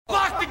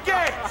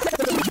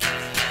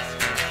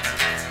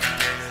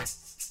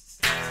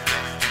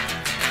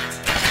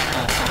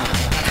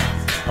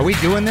we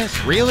doing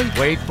this? Really?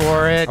 Wait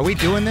for it. Are we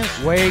doing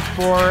this? Wait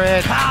for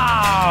it.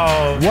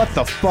 Pow! What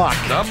the fuck?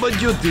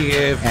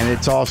 WTF. And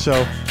it's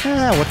also,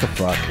 what the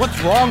fuck? What's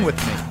wrong with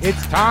me?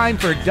 It's time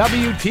for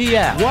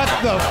WTF. What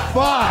the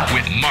fuck?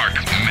 With Marc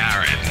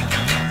Maron.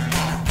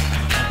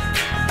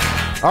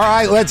 All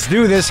right, let's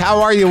do this.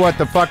 How are you, what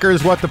the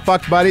fuckers? What the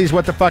fuck buddies?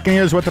 What the fucking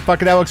ears? What the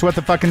fucking Alex? What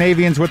the fucking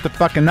avians? What the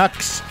fucking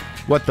nucks?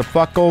 What the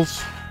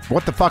fuckles?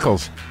 What the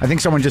fuckles? I think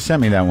someone just sent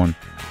me that one.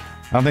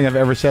 I don't think I've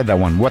ever said that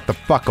one. What the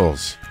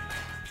fuckles?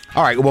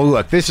 All right, well,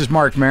 look, this is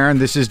Marc Maron.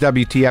 This is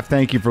WTF.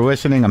 Thank you for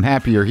listening. I'm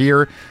happy you're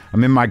here.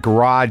 I'm in my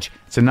garage.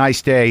 It's a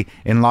nice day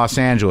in Los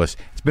Angeles.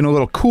 It's been a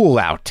little cool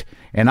out,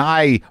 and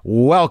I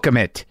welcome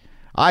it.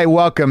 I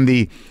welcome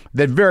the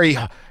very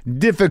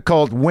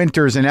difficult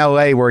winters in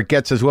L.A. where it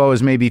gets as low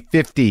as maybe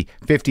 50,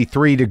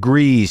 53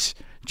 degrees.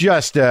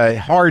 Just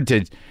hard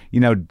to,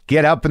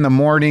 get up in the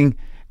morning.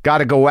 Got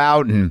to go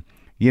out and,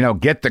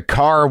 get the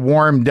car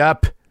warmed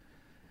up.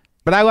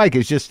 But I like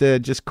it. It's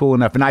just cool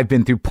enough. And I've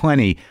been through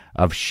plenty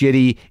of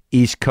shitty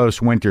East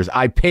Coast winters.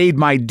 I paid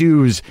my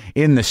dues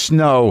in the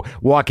snow,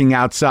 walking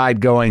outside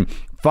going,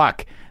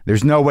 fuck,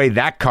 there's no way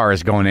that car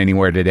is going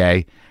anywhere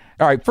today.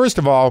 All right, first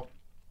of all,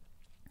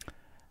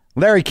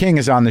 Larry King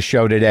is on the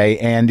show today,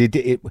 and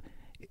it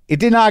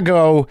did not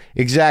go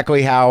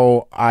exactly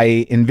how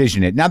I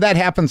envisioned it. Now, that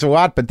happens a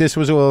lot, but this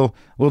was a little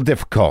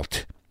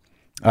difficult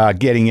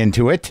getting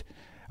into it.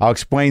 I'll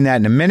explain that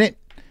in a minute.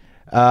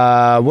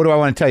 What do I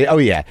want to tell you? Oh,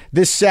 yeah.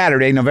 This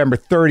Saturday, November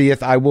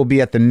 30th, I will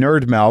be at the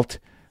Nerd Melt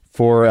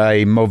for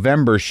a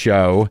Movember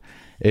show.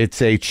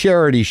 It's a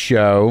charity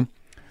show.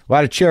 A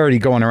lot of charity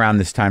going around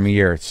this time of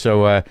year.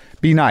 So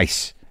be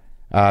nice.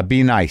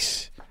 Be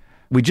nice.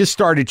 We just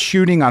started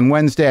shooting on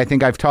Wednesday. I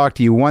think I've talked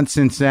to you once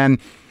since then.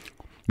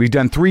 We've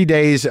done 3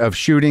 days of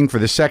shooting for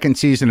the second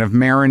season of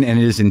Maron, and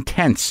it is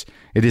intense.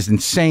 It is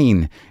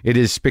insane. It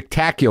is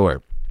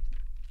spectacular.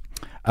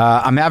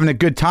 I'm having a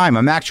good time.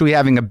 I'm actually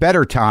having a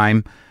better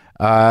time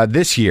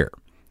this year.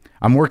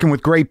 I'm working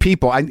with great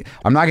people. I'm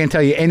not going to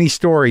tell you any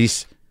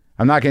stories.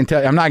 I'm not going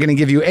to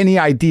give you any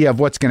idea of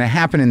what's going to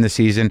happen in the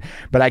season,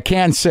 but I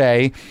can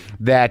say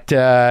that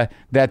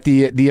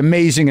the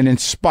amazing and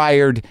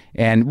inspired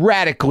and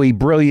radically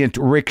brilliant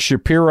Rick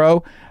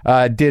Shapiro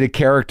did a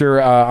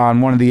character on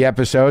one of the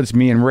episodes.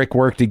 Me and Rick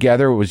worked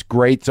together. It was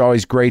great. It's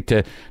always great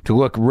to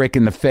look Rick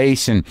in the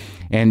face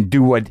and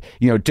do what,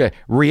 to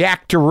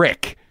react to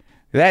Rick.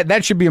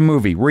 That should be a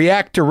movie.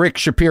 React to Rick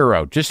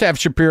Shapiro. Just have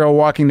Shapiro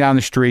walking down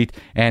the street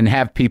and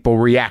have people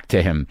react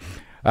to him.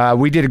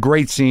 We did a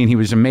great scene. He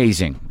was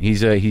amazing.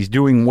 He's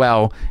doing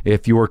well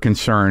if you were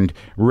concerned.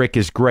 Rick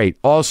is great.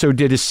 Also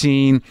did a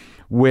scene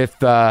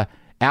with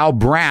Al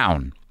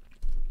Brown.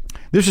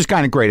 This is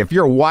kind of great. If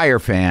you're a Wire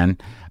fan,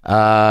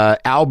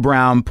 Al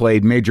Brown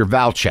played Major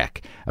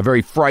Valchek, a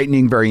very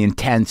frightening, very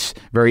intense,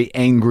 very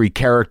angry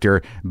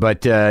character,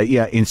 but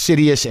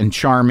insidious and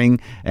charming.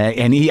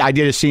 And I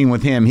did a scene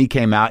with him. He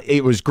came out.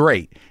 It was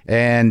great.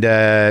 And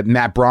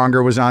Matt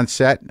Bronger was on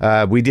set.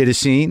 We did a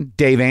scene.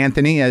 Dave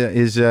Anthony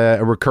is a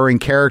recurring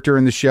character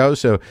in the show,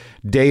 so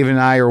Dave and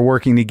I are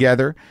working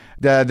together.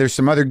 There's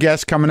some other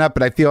guests coming up,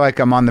 but I feel like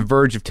I'm on the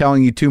verge of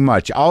telling you too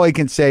much. All I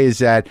can say is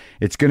that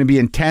it's going to be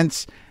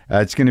intense.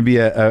 It's going to be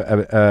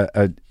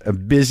a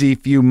busy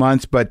few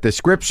months, but the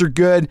scripts are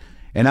good,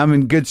 and I'm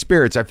in good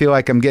spirits. I feel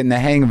like I'm getting the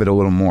hang of it a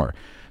little more.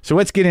 So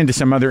let's get into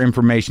some other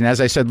information.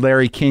 As I said,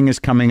 Larry King is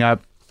coming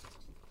up.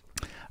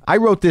 I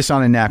wrote this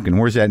on a napkin.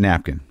 Where's that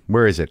napkin?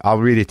 Where is it? I'll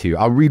read it to you.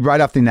 I'll read right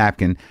off the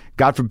napkin.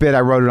 God forbid I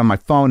wrote it on my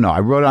phone. No, I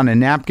wrote it on a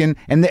napkin,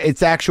 and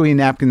it's actually a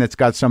napkin that's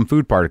got some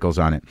food particles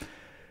on it.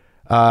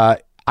 I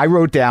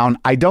wrote down,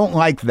 I don't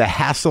like the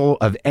hassle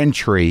of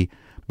entry,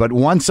 but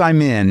once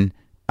I'm in,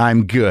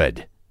 I'm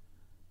good.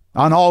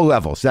 On all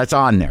levels, that's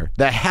on there.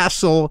 The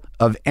hassle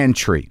of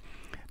entry.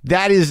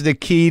 That is the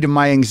key to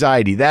my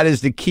anxiety. That is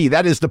the key.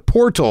 That is the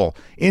portal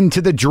into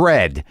the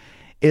dread.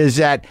 Is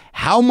that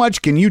how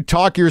much can you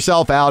talk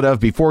yourself out of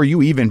before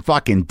you even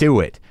fucking do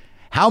it?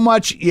 How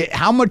much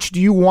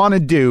do you want to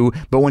do?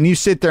 But when you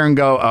sit there and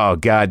go, oh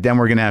God, then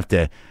we're gonna have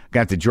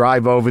to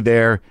drive over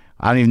there.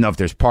 I don't even know if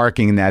there's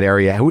parking in that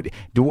area. What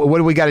do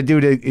we got to do?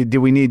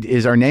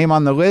 Is our name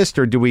on the list,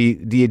 or do we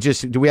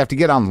have to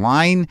get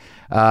online?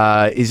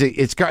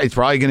 It's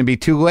probably going to be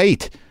too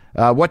late.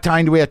 What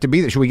time do we have to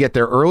be there? Should we get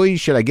there early?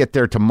 Should I get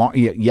there tomorrow?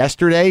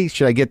 Yesterday?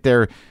 Should I get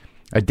there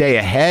a day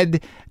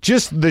ahead?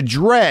 Just the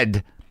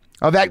dread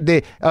of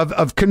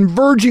of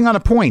converging on a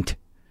point.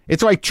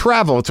 It's like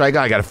travel. It's like,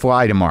 I got to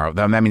fly tomorrow.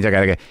 That means I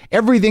got to get...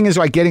 Everything is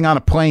like getting on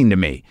a plane to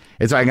me.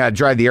 It's like I got to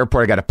drive to the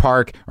airport. I got to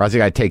park. Or else I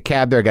got to take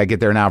cab there. I got to get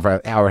there an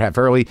hour and a half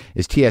early.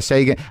 Is TSA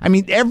again? I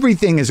mean,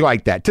 everything is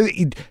like that.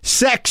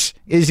 Sex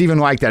is even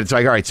like that. It's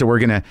like, all right, so what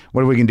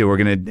are we going to do? We're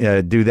going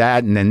to do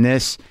that and then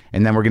this.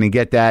 And then we're going to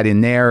get that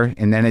in there.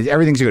 And then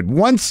everything's good.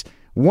 Once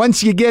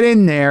you get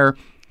in there,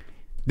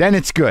 then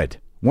it's good.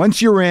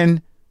 Once you're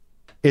in,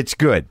 it's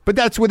good. But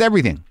that's with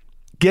everything.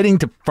 Getting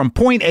from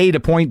point A to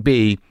point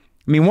B.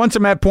 I mean, once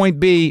I'm at point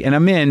B and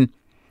I'm in,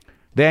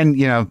 then,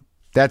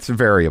 that's a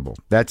variable.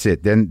 That's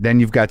it. Then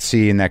you've got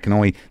C, and that's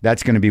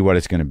going to be what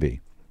it's going to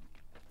be.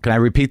 Can I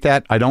repeat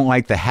that? I don't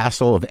like the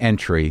hassle of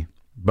entry,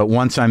 but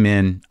once I'm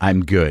in,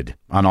 I'm good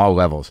on all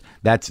levels.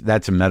 That's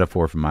a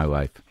metaphor for my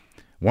life.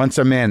 Once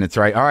I'm in, it's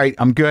right. All right,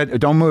 I'm good.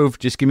 Don't move.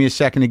 Just give me a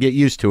second to get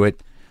used to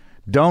it.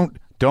 Don't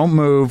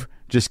move.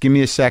 Just give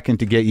me a second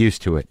to get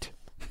used to it.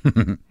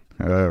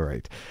 All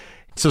right.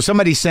 So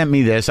somebody sent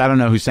me this. I don't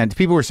know who sent.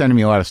 People were sending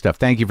me a lot of stuff.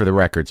 Thank you for the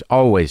records.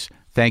 Always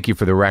thank you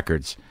for the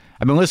records.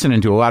 I've been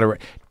listening to a lot of...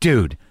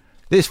 Dude,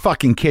 this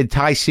fucking kid,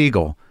 Ty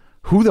Segall.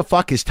 Who the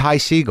fuck is Ty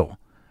Segall?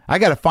 I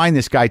got to find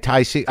this guy,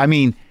 Ty Segall. I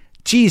mean,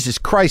 Jesus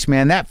Christ,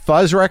 man. That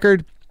Fuzz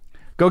record?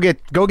 Go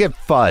get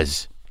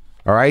Fuzz.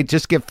 All right?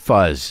 Just get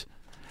Fuzz.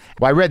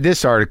 Well, I read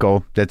this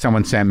article that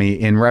someone sent me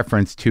in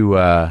reference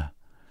to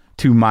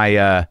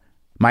my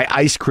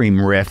ice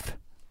cream riff.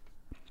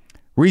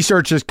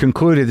 Researchers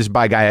concluded this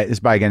by a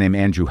guy named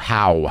Andrew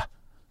Howe. I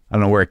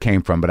don't know where it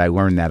came from, but I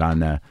learned that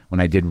on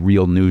when I did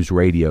Real News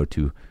Radio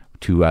to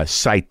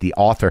cite the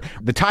author.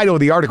 The title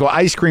of the article: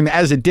 "Ice Cream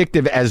as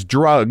Addictive as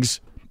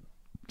Drugs,"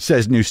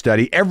 says new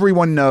study.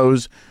 Everyone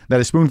knows that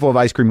a spoonful of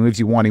ice cream leaves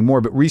you wanting more,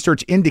 but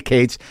research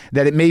indicates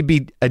that it may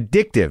be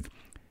addictive.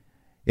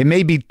 It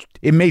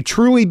may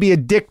truly be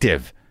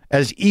addictive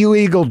as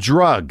illegal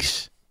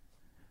drugs.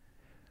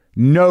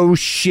 No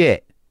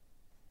shit.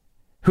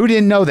 Who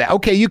didn't know that?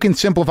 Okay, you can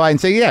simplify and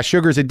say, yeah,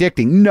 sugar's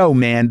addicting. No,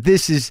 man,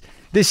 this is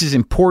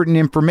important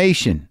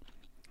information.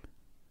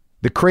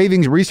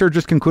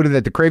 Researchers concluded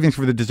that the cravings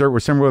for the dessert were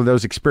similar to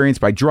those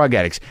experienced by drug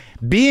addicts.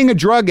 Being a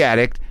drug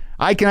addict,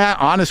 I can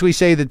honestly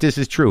say that this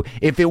is true.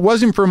 If it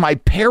wasn't for my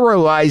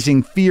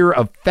paralyzing fear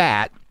of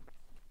fat,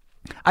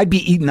 I'd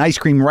be eating ice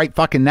cream right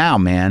fucking now,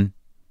 man.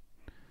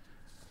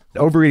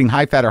 Overeating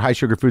high-fat or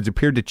high-sugar foods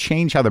appeared to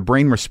change how the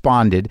brain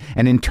responded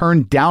and in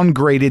turn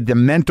downgraded the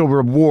mental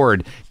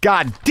reward.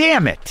 God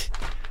damn it!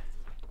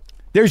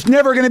 There's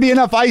never going to be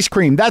enough ice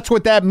cream. That's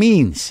what that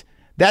means.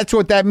 That's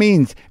what that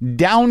means.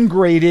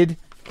 Downgraded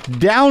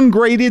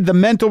the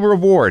mental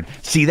reward.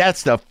 See, that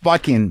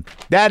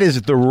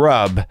is the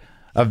rub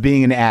of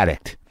being an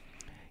addict.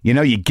 You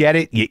know, you get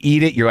it, you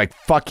eat it, you're like,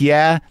 fuck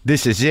yeah,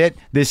 this is it.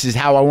 This is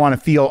how I want to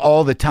feel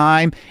all the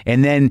time.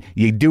 And then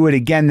you do it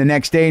again the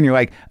next day and you're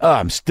like, oh,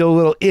 I'm still a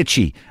little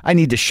itchy. I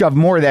need to shove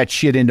more of that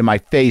shit into my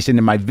face,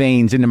 into my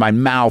veins, into my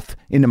mouth,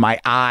 into my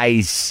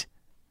eyes.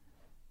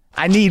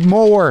 I need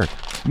more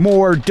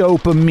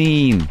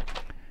dopamine.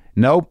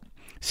 Nope.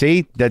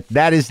 See,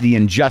 that is the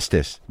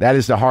injustice. That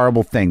is the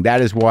horrible thing.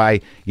 That is why,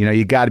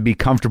 you got to be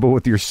comfortable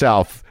with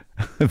yourself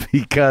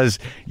because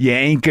you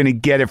ain't going to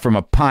get it from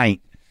a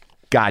pint.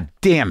 God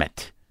damn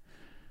it.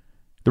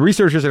 The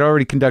researchers had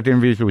already conducted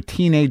interviews with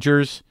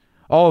teenagers,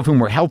 all of whom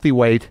were healthy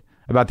weight,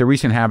 about their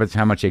recent habits and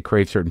how much they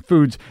crave certain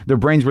foods. Their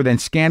brains were then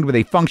scanned with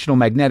a functional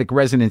magnetic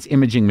resonance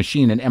imaging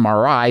machine, an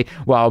MRI,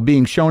 while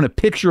being shown a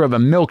picture of a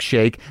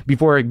milkshake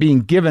before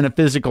being given a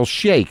physical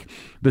shake.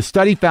 The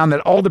study found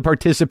that all the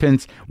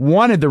participants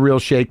wanted the real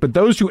shake, but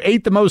those who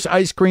ate the most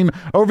ice cream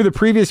over the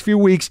previous few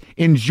weeks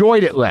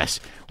enjoyed it less.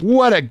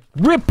 What a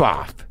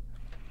ripoff.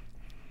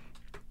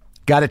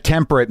 Got to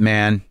temper it,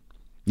 man.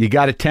 You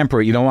got to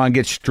temper it. You don't want to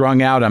get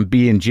strung out on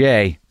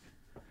B&J.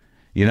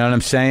 You know what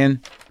I'm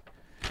saying?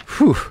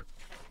 Whew.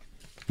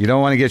 You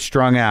don't want to get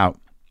strung out.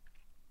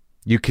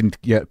 You can,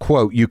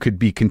 quote, you could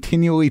be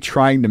continually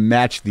trying to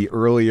match the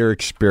earlier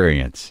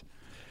experience.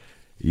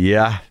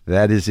 Yeah,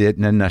 that is it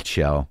in a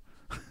nutshell.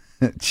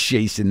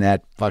 Chasing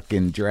that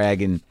fucking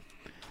dragon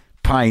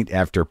pint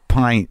after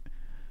pint.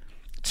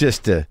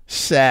 Just a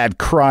sad,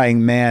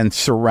 crying man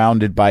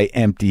surrounded by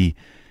empty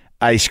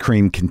ice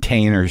cream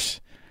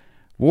containers.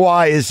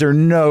 Why is there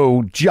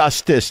no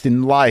justice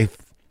in life?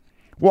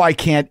 Why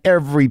can't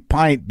every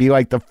pint be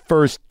like the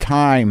first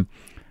time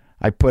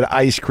I put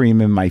ice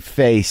cream in my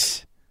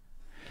face?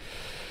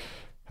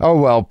 Oh,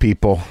 well,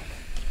 people.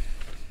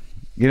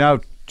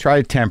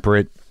 Try to temper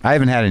it. I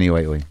haven't had any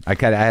lately. I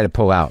had to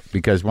pull out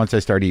because once I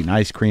start eating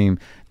ice cream,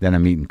 then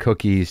I'm eating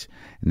cookies,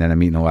 and then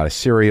I'm eating a lot of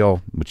cereal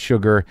with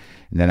sugar,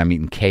 and then I'm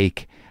eating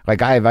cake.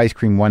 Like, I have ice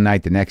cream one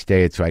night, the next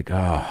day it's like,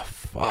 oh,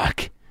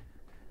 fuck.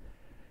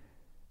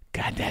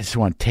 God, I just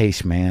want to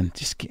taste, man.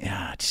 Just give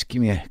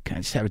me can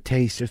I just have a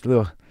taste? Just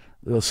a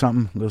little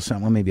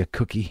something, maybe a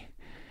cookie.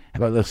 How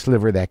about a little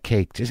sliver of that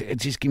cake?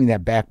 Just give me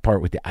that back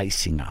part with the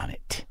icing on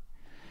it.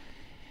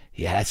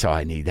 Yeah, that's all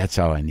I need.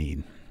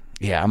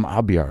 Yeah,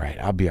 I'll be all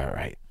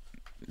right.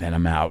 Then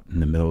I'm out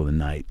in the middle of the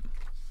night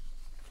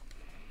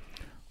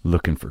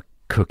looking for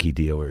cookie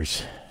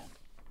dealers.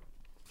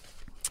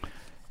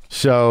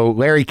 So,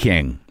 Larry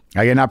King.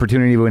 I get an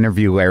opportunity to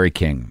interview Larry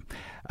King.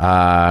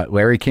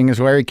 Larry King is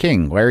Larry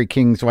King. Larry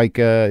King's like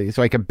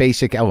a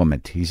basic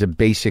element. He's a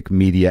basic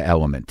media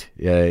element.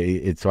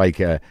 It's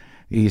like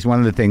he's one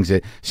of the things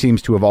that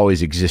seems to have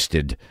always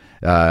existed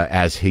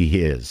as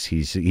he is.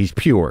 He's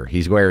pure.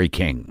 He's Larry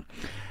King.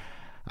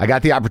 I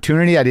got the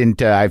opportunity.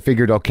 I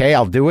figured, okay,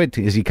 I'll do it.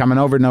 Is he coming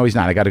over? No, he's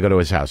not. I got to go to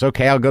his house.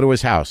 Okay, I'll go to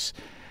his house.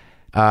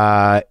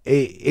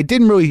 It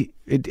didn't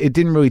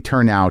really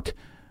turn out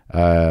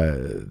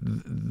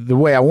the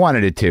way I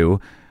wanted it to.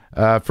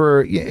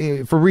 For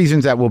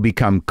reasons that will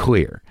become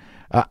clear.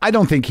 I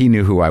don't think he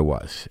knew who I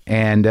was.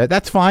 And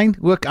that's fine.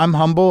 Look, I'm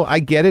humble. I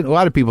get it. A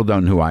lot of people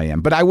don't know who I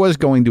am. But I was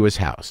going to his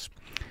house.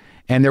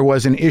 And there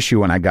was an issue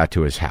when I got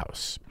to his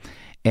house.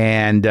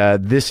 And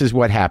this is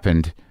what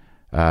happened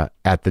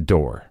at the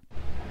door.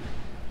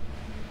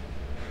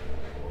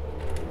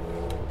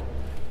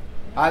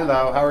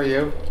 Hello, how are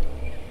you?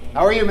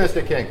 How are you,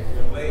 Mr. King?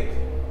 You're late.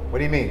 What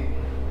do you mean?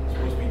 It's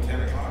supposed to be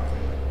 10 o'clock.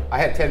 I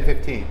had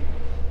 10:15.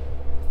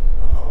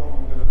 How long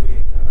are we going to be?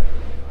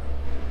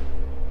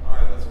 All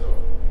right, let's go.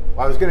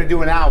 Well, I was going to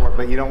do an hour,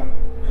 but you don't...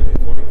 Maybe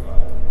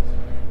 45.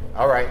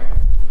 All right.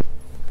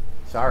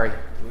 Sorry.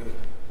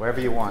 Whatever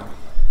you want.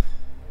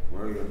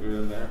 Where are you going to do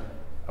in there?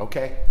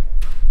 Okay.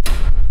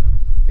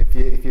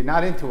 If you're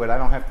not into it, I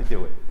don't have to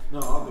do it. No,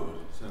 I'll do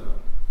it. Set up.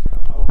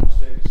 How long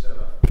does it take to set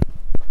up?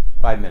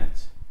 5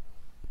 minutes.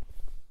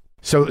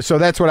 So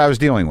that's what I was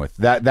dealing with.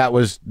 That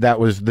was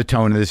the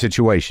tone of the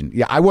situation.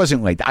 Yeah, I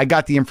wasn't late. I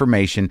got the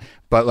information,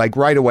 but like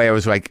right away I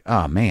was like,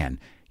 oh man,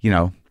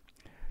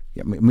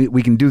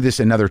 we can do this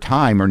another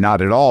time or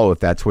not at all if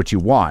that's what you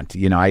want.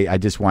 I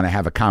just want to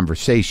have a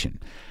conversation.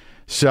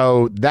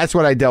 So that's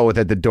what I dealt with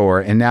at the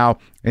door. And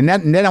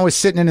then I was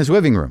sitting in his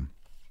living room.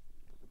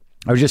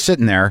 I was just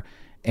sitting there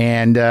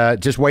and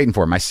just waiting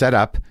for him. I set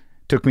up.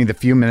 Took me the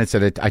few minutes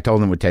that I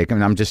told him would take him,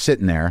 and I'm just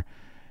sitting there.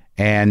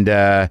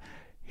 And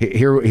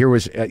here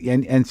was,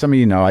 and some of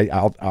you know,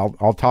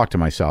 I'll talk to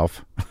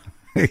myself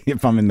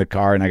if I'm in the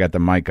car and I got the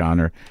mic on,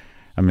 or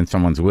I'm in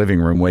someone's living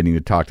room waiting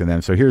to talk to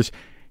them. So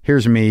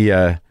here's me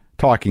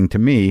talking to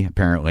me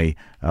apparently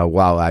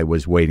while I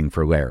was waiting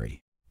for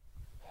Larry.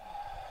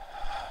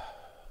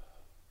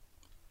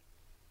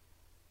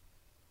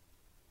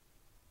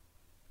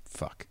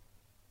 Fuck.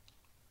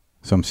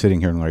 So I'm sitting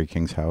here in Larry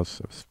King's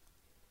house.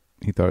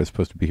 He thought I was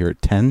supposed to be here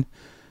at 10.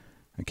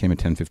 I came at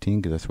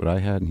 10:15 because that's what I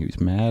had, and he was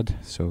mad.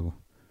 So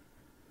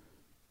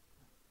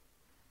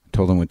I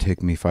told him it would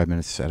take me 5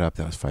 minutes to set up.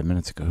 That was 5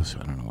 minutes ago, so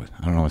I don't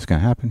know what's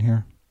going to happen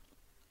here.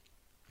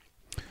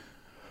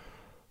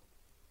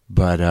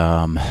 But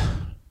I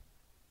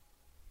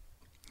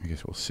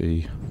guess we'll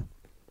see. I'm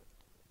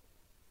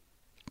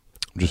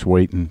just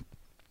waiting.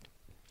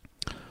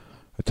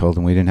 I told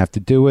him we didn't have to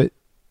do it.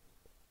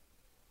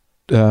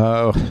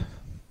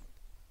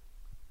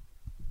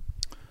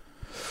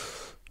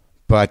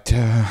 But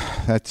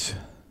that's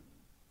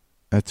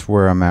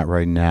where I'm at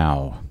right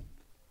now.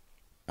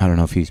 I don't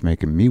know if he's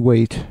making me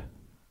wait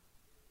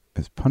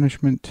as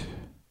punishment,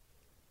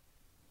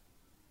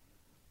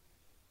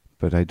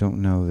 but I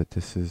don't know that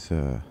this is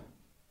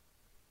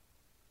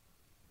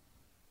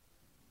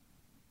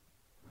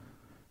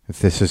if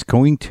this is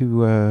going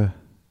to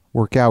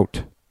work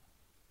out.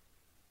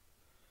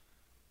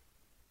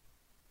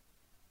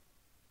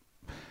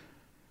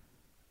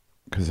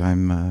 Because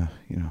I'm,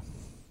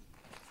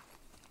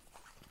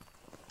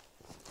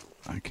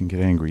 I can get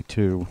angry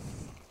too.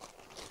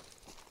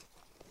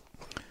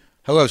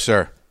 Hello,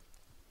 sir.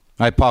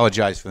 I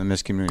apologize for the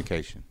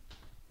miscommunication.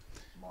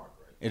 Mark,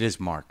 right? It is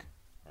Mark.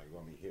 Are you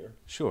want me here?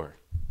 Sure.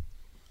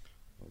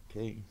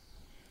 Okay.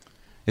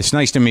 It's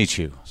nice to meet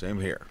you. Same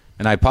here.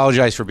 And I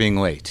apologize for being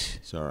late.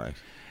 It's all right.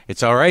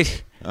 It's all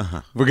right?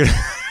 Uh-huh. We're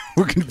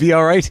gonna be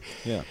all right?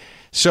 Yeah.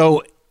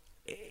 So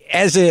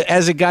as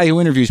a guy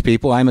who interviews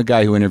people, I'm a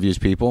guy who interviews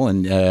people,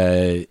 and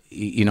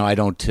I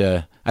don't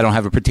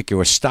have a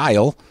particular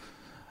style.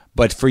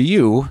 But for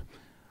you,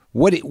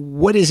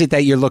 what is it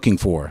that you're looking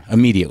for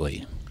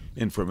immediately?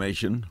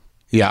 Information.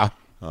 Yeah.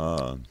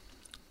 I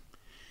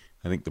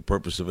think the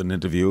purpose of an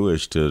interview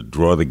is to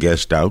draw the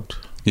guest out.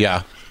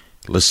 Yeah.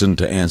 Listen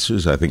to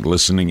answers. I think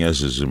listening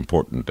is as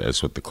important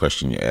as what the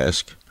question you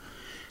ask.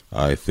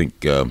 I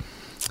think you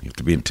have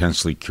to be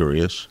intensely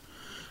curious.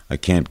 I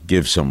can't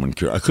give someone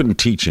I couldn't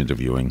teach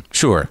interviewing.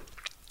 Sure.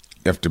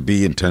 You have to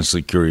be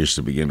intensely curious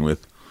to begin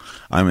with.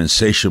 I'm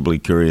insatiably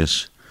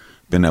curious.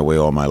 Been that way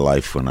all my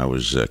life. When I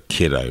was a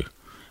kid, I'd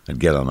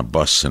get on a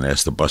bus and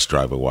ask the bus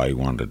driver why he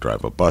wanted to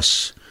drive a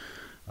bus.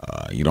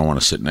 You don't want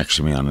to sit next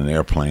to me on an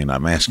airplane.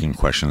 I'm asking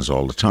questions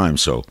all the time.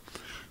 So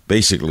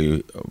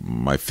basically,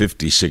 my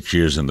 56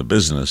 years in the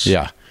business,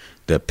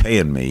 they're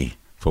paying me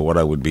for what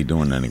I would be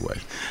doing anyway.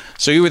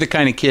 So you were the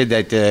kind of kid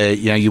that,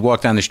 you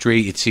walk down the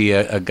street, you'd see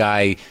a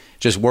guy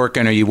just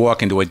working, or you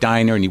walk into a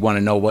diner and you want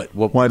to know what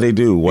why they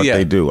do,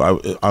 they do.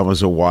 I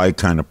was a why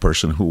kind of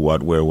person, who,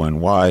 what, where, when,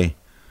 why.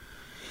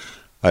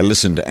 I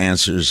listened to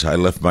answers. I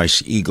left my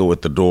ego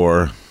at the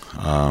door.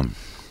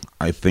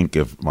 I think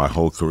if my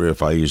whole career,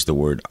 if I used the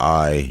word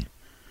I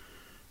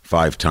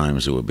 5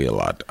 times, it would be a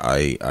lot.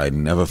 I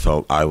never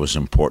felt I was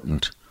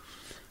important,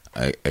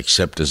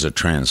 except as a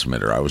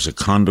transmitter. I was a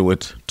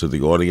conduit to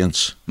the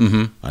audience.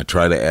 Mm-hmm. I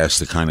try to ask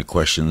the kind of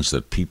questions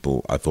that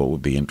people I thought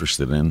would be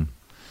interested in.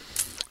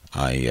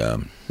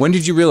 When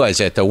did you realize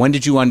that, though? When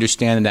did you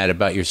understand that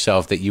about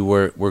yourself, that you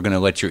were going to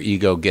let your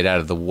ego get out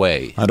of the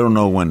way? I don't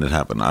know when it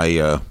happened.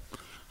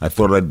 I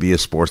thought I'd be a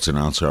sports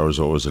announcer. I was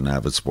always an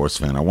avid sports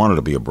fan. I wanted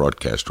to be a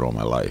broadcaster all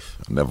my life.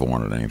 I never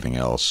wanted anything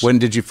else. When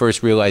did you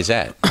first realize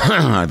that?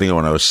 I think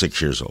when I was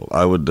 6 years old.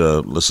 I would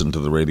listen to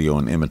the radio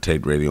and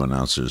imitate radio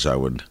announcers.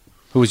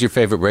 Who was your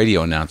favorite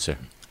radio announcer?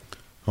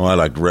 Oh, I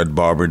liked Red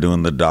Barber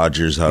doing the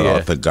Dodgers. Yeah.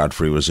 Arthur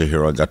Godfrey was a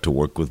hero. I got to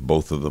work with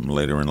both of them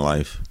later in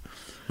life.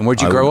 And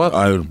where'd you grow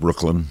up?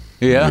 Brooklyn,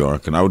 Yeah. New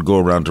York. And I would go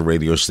around to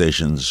radio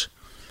stations.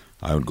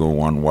 I would go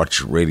on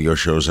watch radio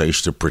shows. I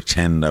used to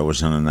pretend I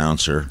was an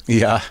announcer.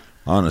 Yeah.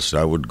 Honest,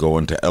 I would go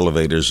into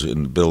elevators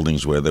in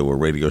buildings where there were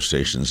radio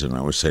stations, and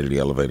I would say to the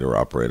elevator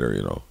operator,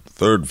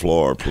 third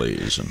floor,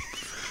 please. And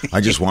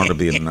I just wanted to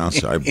be an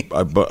announcer. I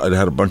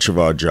had a bunch of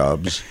odd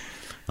jobs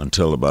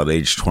until about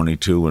age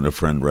 22 when a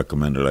friend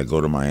recommended I go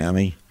to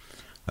Miami.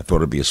 I thought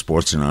it'd be a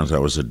sports announcer. I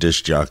was a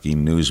disc jockey,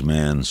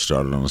 newsman,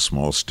 started on a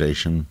small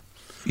station.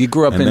 You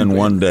grew up and then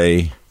one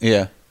day,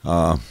 yeah,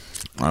 I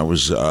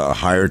was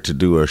hired to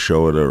do a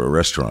show at a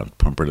restaurant,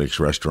 Pumpernickel's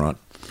Restaurant.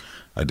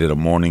 I did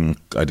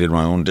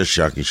my own disc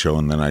jockey show,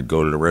 and then I'd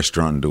go to the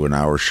restaurant and do an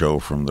hour show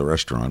from the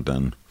restaurant.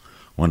 And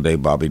one day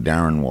Bobby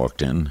Darin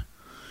walked in,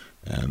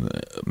 and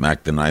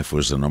Mac the Knife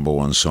was the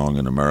 #1 song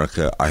in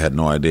America. I had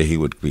no idea he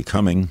would be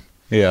coming.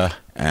 Yeah.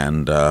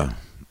 And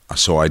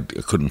so I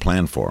couldn't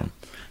plan for him.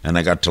 And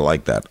I got to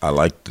like that. I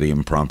liked the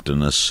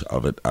impromptuness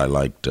of it. I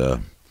liked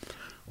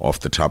off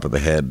the top of the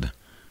head.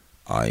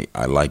 I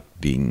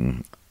liked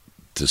being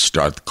to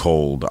start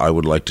cold. I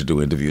would like to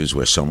do interviews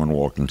where someone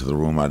walked into the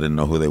room. I didn't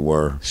know who they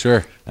were.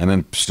 Sure. And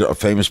then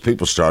famous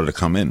people started to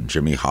come in.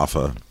 Jimmy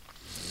Hoffa.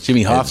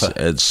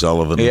 Ed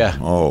Sullivan. Yeah.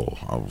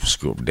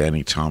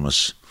 Danny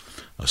Thomas.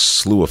 A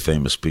slew of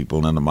famous people.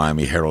 And then the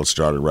Miami Herald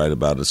started to write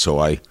about it. So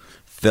I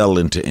fell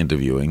into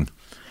interviewing.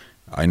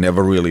 I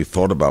never really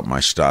thought about my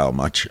style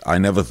much. I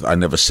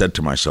never said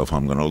to myself,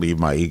 I'm going to leave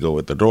my ego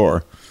at the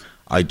door.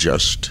 I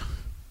just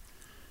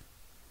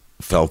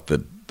felt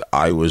that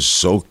I was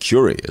so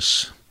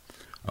curious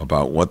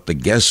about what the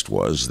guest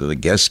was that the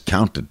guest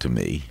counted to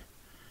me.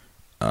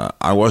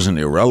 I wasn't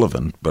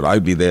irrelevant, but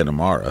I'd be there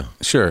tomorrow.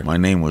 Sure. My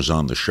name was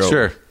on the show.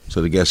 Sure.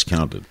 So the guest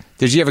counted.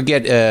 Did you ever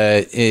get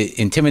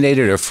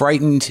intimidated or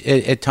frightened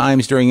at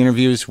times during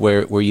interviews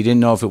where you didn't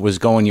know if it was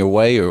going your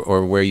way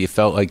or where you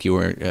felt like you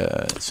were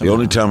somehow... The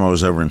only time I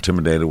was ever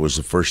intimidated was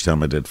the first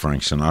time I did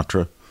Frank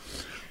Sinatra,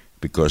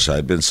 because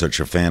I'd been such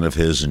a fan of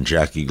his, and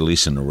Jackie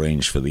Gleason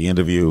arranged for the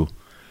interview,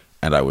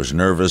 and I was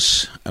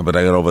nervous, but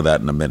I got over that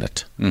in a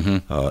minute.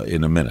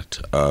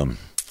 Mm-hmm.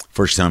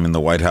 First time in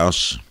the White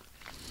House,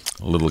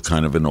 a little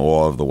kind of in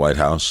awe of the White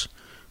House.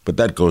 But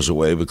that goes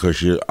away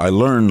because I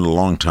learned a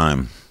long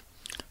time,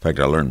 in fact,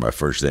 I learned my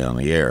first day on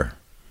the air,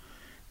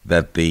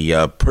 that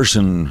the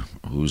person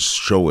whose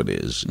show it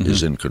is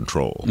in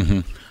control.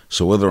 Mm-hmm.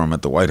 So whether I'm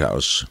at the White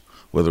House,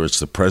 whether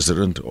it's the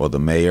president or the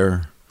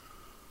mayor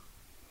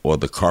or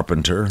the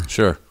carpenter,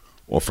 sure,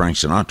 or Frank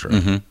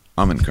Sinatra,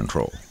 I'm in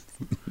control.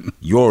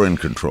 You're in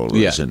control of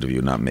this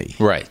interview, not me.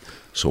 Right.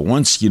 So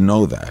once you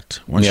know that,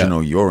 you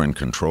know you're in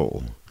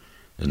control,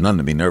 there's nothing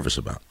to be nervous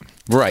about.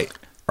 Right.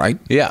 Right?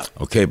 Yeah.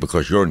 Okay,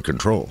 because you're in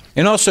control.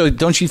 And also,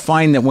 don't you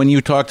find that when you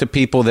talk to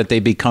people that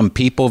they become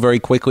people very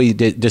quickly,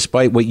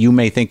 despite what you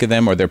may think of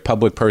them or their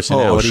public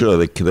personality? Oh, sure.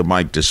 The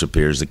mic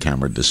disappears. The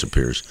camera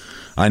disappears.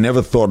 I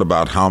never thought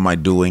about how am I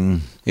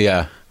doing.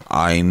 Yeah.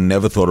 I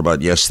never thought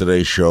about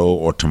yesterday's show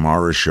or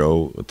tomorrow's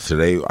show.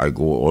 Today, I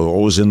go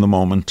always in the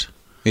moment.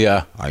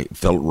 Yeah. I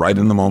felt right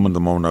in the moment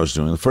I was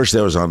doing it. The first day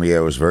I was on the air,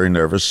 I was very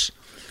nervous.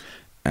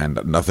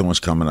 And nothing was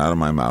coming out of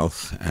my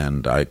mouth,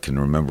 and I can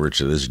remember it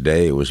to this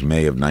day. It was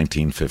May of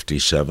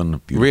 1957, a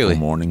beautiful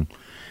morning,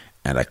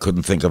 and I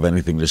couldn't think of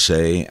anything to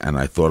say, and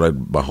I thought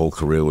my whole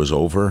career was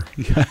over.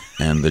 Yeah.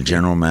 And the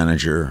general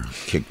manager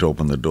kicked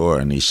open the door,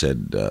 and he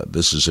said,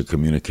 this is a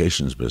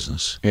communications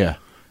business. Yeah.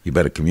 You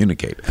better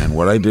communicate. And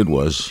what I did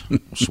was, I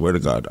swear to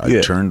God,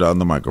 I turned on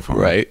the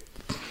microphone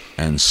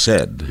and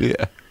said,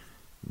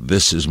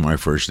 this is my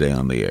first day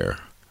on the air.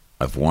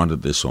 I've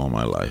wanted this all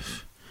my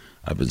life.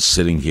 I've been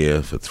sitting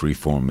here for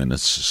 3-4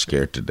 minutes,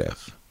 scared to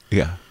death.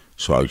 Yeah.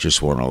 So I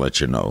just want to let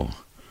you know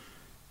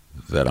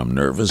that I'm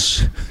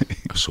nervous.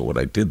 So what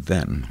I did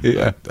then,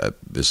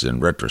 this is in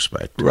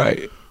retrospect.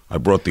 Right. I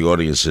brought the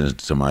audience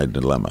into my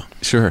dilemma.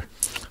 Sure.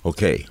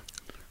 Okay.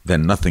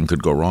 Then nothing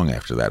could go wrong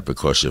after that,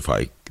 because if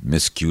I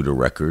miscued a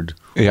record,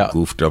 or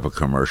goofed up a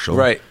commercial,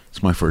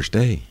 it's my first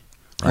day.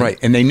 Right.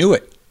 And they knew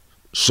it.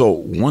 So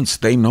once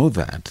they know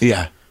that,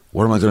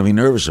 what am I going to be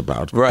nervous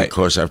about? Right.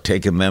 Because I've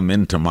taken them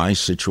into my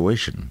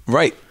situation.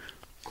 Right.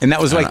 And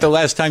that was like the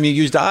last time you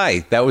used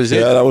I. That was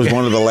it. Yeah, that was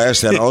one of the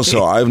last. And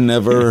also, I've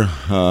never,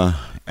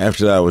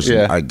 after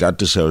that, I got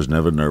to say I was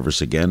never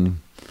nervous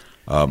again.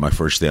 My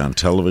first day on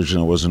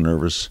television, I wasn't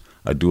nervous.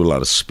 I do a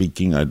lot of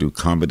speaking. I do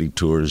comedy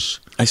tours.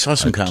 I saw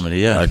some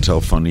comedy, I tell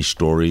funny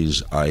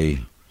stories. I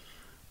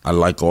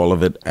like all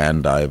of it,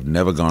 and I've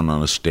never gone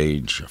on a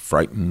stage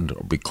frightened,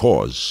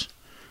 because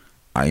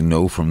I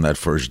know from that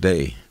first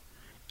day,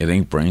 it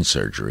ain't brain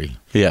surgery.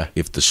 Yeah.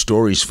 If the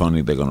story's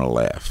funny, they're going to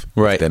laugh.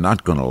 Right. If they're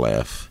not going to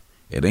laugh,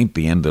 it ain't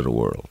the end of the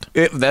world.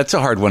 That's a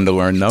hard one to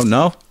learn, though.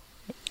 No?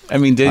 I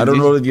mean, I don't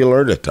know that you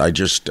learned it. I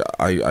just.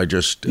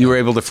 You were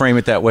able to frame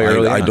it that way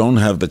early on. I don't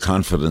have the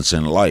confidence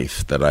in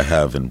life that I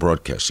have in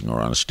broadcasting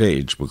or on a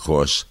stage,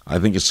 because I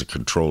think it's a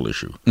control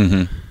issue.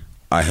 Mm-hmm.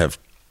 I have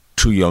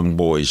 2 young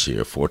boys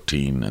here,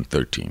 14 and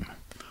 13.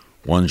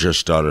 One just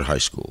started high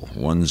school.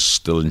 One's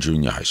still in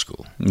junior high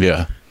school.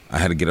 Yeah. I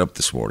had to get up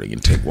this morning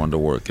and take one to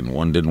work, and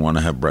one didn't want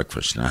to have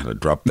breakfast, and I had to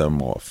drop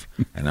them off.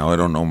 And now I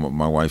don't know what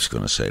my wife's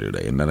going to say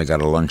today. And then I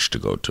got a lunch to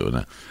go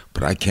to,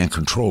 but I can't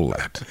control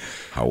that.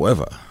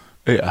 However,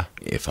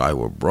 if I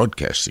were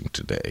broadcasting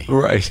today,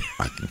 Right.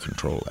 I can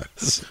control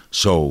that.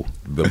 So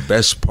the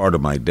best part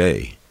of my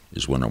day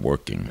is when I'm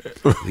working.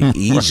 The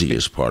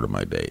easiest part of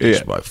my day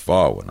is by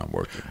far when I'm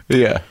working.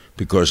 Yeah.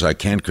 Because I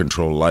can't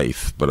control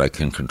life, but I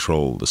can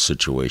control the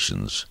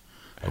situations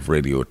of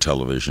radio,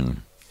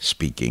 television,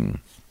 speaking.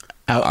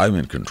 I'm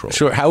in control.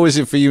 Sure. How is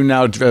it for you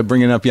now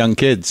bringing up young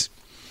kids?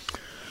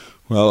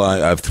 Well, I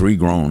have 3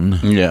 grown.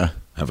 Yeah.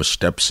 I have a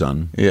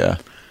stepson. Yeah.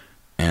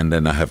 And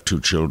then I have 2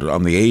 children.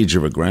 I'm the age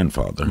of a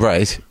grandfather.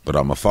 Right. But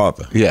I'm a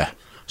father. Yeah.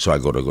 So I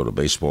go to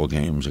baseball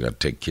games. I got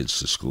to take kids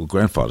to school.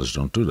 Grandfathers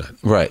don't do that.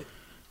 Right.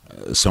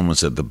 Someone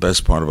said the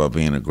best part about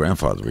being a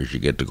grandfather is you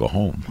get to go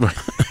home.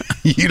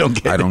 You don't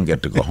get I don't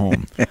get to go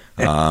home.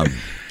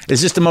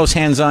 Is this the most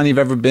hands-on you've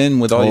ever been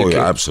with all your kids?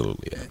 Yeah,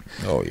 absolutely.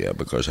 Oh, yeah,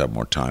 because I have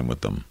more time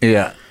with them.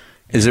 Yeah.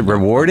 Is it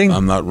rewarding?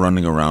 I'm not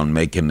running around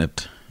making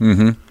it.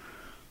 Mm-hmm.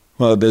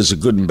 Well, there's a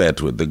good and bad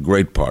to it. The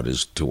great part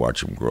is to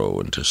watch them grow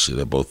and to see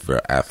they're both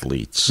very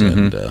athletes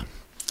and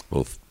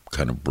both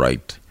kind of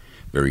bright,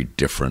 very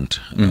different,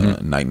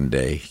 night and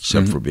day,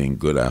 except for being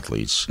good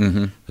athletes.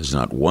 There's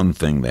not one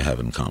thing they have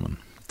in common.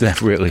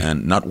 That really?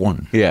 And not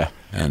one. Yeah.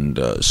 And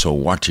so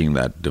watching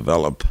that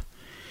develop,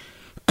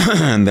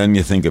 and then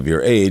you think of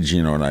your age,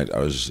 you know,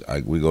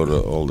 and we go to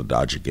all the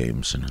Dodger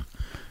games, and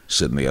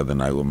sitting the other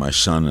night with my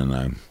son,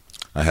 and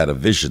I had a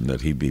vision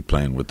that he'd be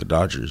playing with the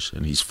Dodgers,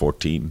 and he's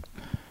 14.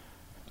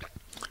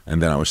 And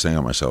then I was saying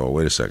to myself, oh,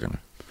 wait a second.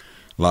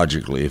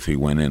 Logically, if he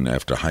went in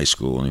after high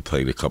school and he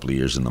played a couple of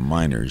years in the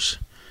minors,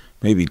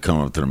 maybe he'd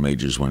come up to the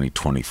majors when he's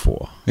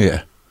 24.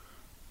 Yeah.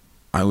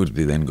 I would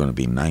be then going to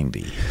be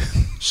 90.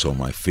 So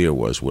my fear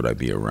was, would I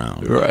be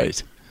around?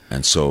 Right.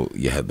 And so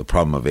you had the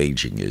problem of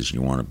aging is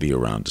you want to be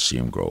around to see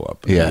him grow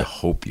up. And you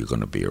hope you're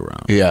going to be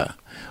around. Yeah.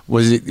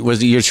 Was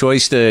it your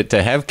choice to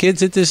have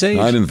kids at this age?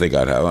 I didn't think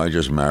I'd have. I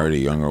just married a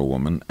younger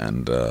woman,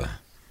 and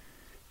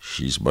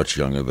she's much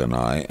younger than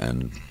I,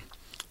 and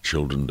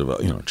children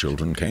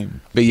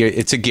came. But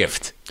it's a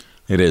gift.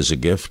 It is a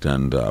gift,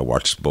 and I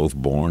watched both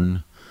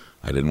born.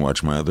 I didn't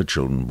watch my other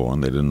children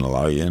born. They didn't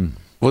allow you in.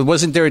 Well,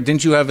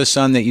 didn't you have a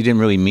son that you didn't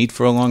really meet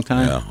for a long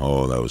time? Yeah.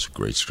 Oh, that was a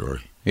great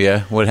story.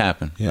 Yeah? What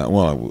happened? Yeah,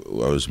 well,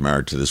 I was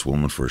married to this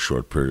woman for a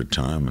short period of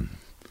time, and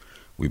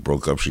we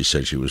broke up. She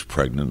said she was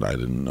pregnant. I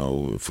didn't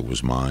know if it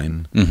was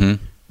mine.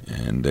 Mm-hmm.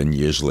 And then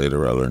years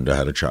later, I learned I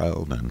had a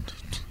child, and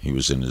he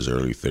was in his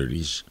early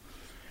 30s.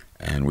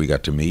 And we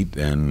got to meet,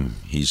 and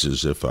he's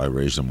as if I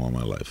raised him all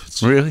my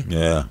life. Really?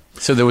 Yeah.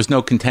 So there was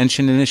no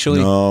contention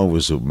initially? No, it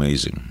was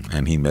amazing.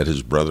 And he met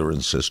his brother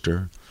and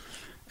sister,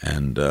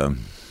 and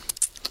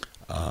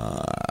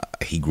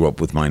he grew up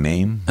with my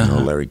name,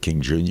 Larry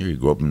King Jr. He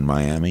grew up in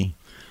Miami.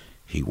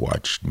 He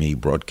watched me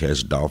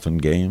broadcast Dolphin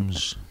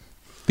games.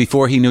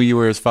 Before he knew you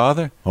were his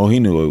father? Oh, he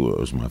knew I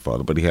was my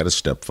father, but he had a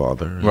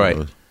stepfather. Right.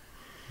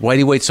 Why did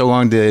he wait so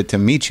long to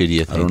meet you, do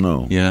you think? I don't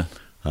know. Yeah.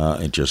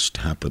 It just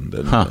happened.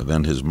 And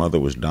then his mother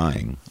was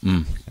dying,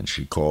 and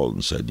she called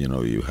and said,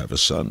 you have a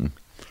son.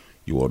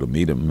 You ought to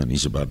meet him, and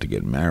he's about to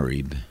get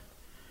married.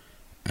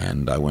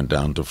 And I went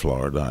down to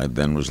Florida. I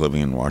then was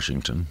living in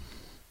Washington.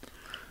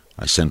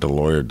 I sent a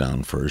lawyer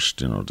down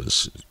first,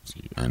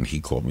 and he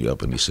called me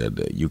up and he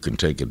said, you can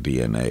take a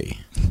DNA,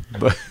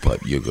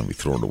 but you're going to be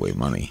throwing away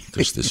money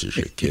because this is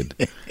your kid.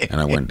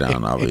 And I went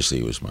down. Obviously,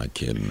 it was my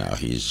kid, and now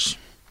he's,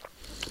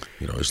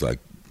 it's like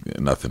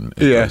nothing.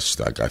 Yeah. It's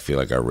like I feel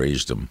like I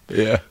raised him.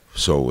 Yeah.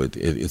 So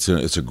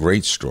it's a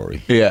great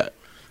story. Yeah.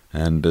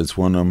 And it's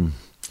one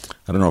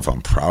I don't know if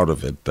I'm proud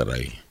of it that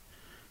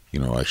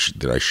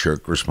did I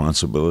shirk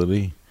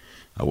responsibility?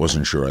 I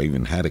wasn't sure I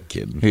even had a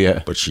kid.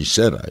 Yeah. But she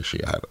said that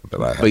I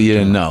had. But you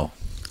didn't know.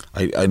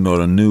 I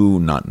knew,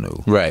 not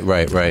knew. Right.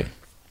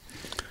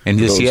 And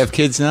does he have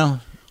kids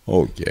now?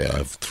 Oh, yeah. I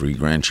have 3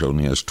 grandchildren.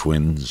 He has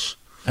twins.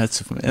 That's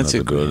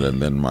a good.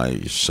 And then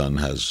my son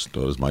has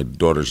daughters. My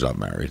daughter's not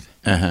married.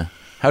 Uh-huh.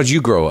 How'd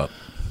you grow up?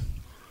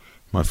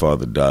 My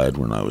father died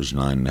when I was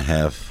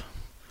 9.5.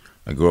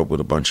 I grew up with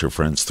a bunch of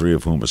friends, 3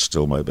 of whom are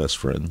still my best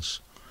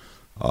friends.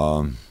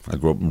 I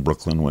grew up in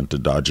Brooklyn, went to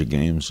Dodger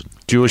games.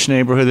 Jewish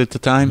neighborhood at the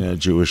time? Yeah,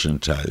 Jewish and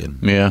Italian.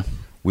 Yeah.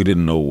 We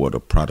didn't know what a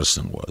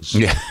Protestant was.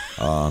 Yeah.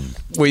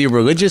 Were you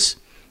religious?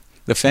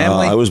 The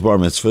family? I was bar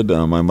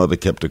mitzvahed. My mother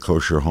kept a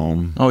kosher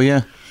home. Oh,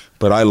 yeah.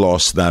 But I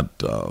lost that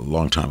a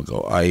long time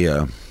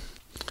ago.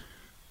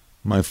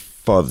 My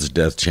father's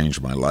death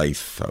changed my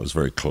life. I was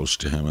very close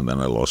to him, and then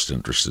I lost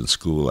interest in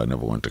school. I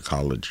never went to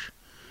college.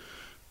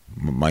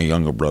 My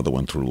younger brother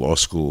went through law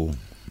school.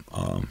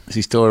 Is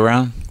he still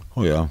around?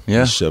 Oh, yeah.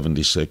 Yeah? He's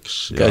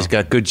 76. Yeah. Guy's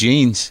got good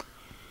genes.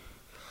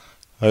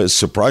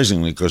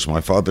 Surprisingly, because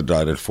my father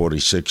died at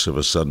 46 of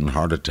a sudden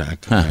heart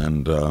attack,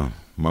 and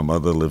my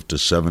mother lived to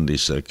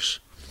 76.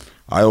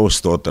 I always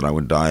thought that I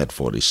would die at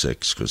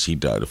 46 because he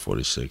died at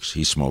 46.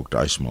 He smoked,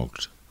 I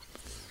smoked.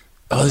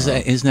 Oh,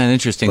 isn't that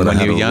interesting? But When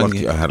I you're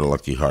young, I had a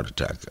lucky heart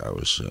attack. I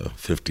was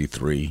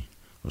 53.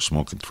 I was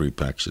smoking 3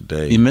 packs a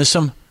day. you miss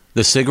them?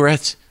 The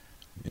cigarettes?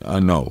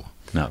 No.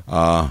 No.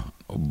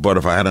 But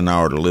if I had an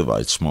hour to live,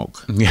 I'd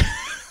smoke. Yeah.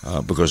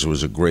 Because it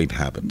was a great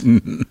habit.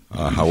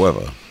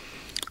 However,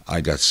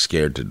 I got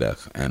scared to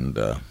death and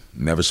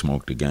never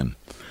smoked again.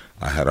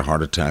 I had a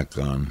heart attack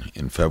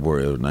in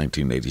February of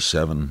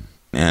 1987.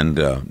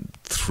 And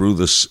through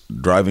this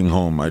driving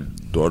home, my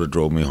daughter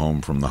drove me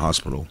home from the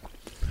hospital.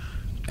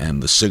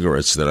 And the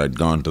cigarettes that I'd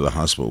gone to the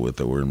hospital with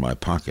that were in my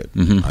pocket,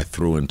 I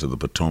threw into the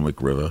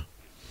Potomac River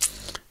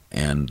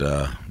and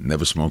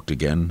never smoked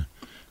again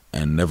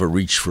and never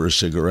reached for a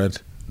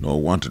cigarette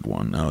nor wanted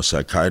one. Now, a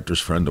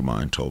psychiatrist friend of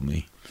mine told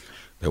me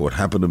that what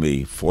happened to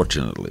me,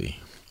 fortunately,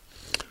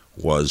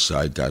 was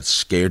I got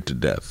scared to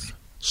death,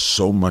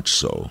 so much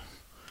so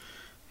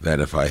that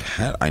if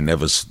I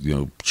never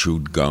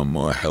chewed gum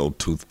or held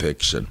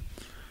toothpicks, and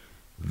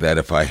that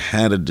if I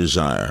had a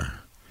desire,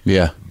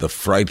 the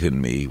fright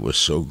in me was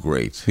so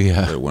great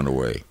that it went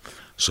away.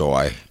 So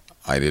I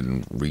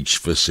didn't reach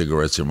for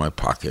cigarettes in my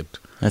pocket.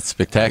 That's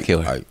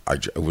spectacular.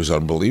 It was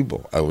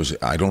unbelievable.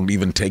 I don't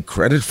even take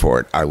credit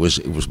for it. It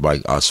was by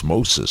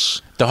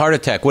osmosis. The heart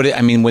attack.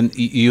 When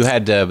you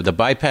had the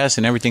bypass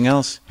and everything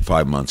else?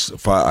 5 months.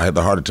 I had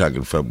the heart attack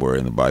in February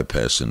and the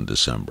bypass in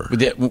December.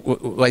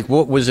 Like,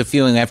 what was the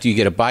feeling after you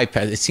get a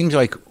bypass? It seems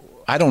like,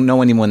 I don't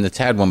know anyone that's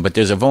had one, but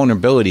there's a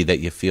vulnerability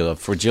that you feel, a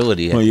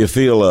fragility. Well, you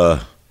feel,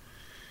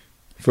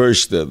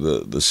 first,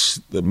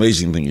 the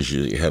amazing thing is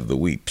you have the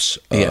weeps.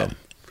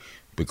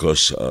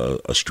 Because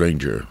a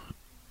stranger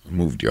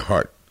moved your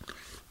heart.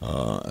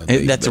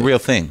 That's a real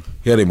thing.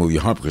 Yeah, they move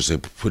your heart because they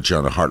put you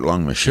on a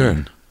heart-lung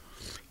machine.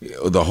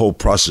 Sure. The whole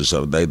process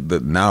of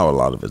now a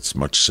lot of it's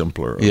much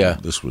simpler. Yeah.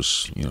 This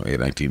was in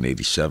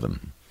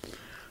 1987,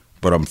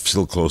 but I'm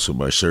still close with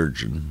my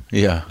surgeon.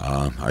 Yeah.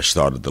 I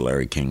started the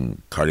Larry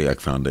King Cardiac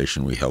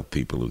Foundation. We help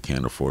people who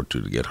can't afford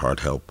to get heart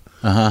help.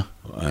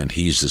 And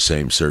he's the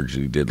same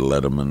surgeon. He did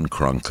Letterman,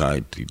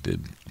 Cronkite. He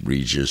did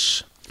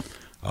Regis.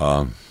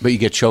 But you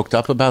get choked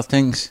up about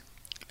things?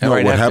 No,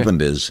 what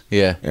happened is,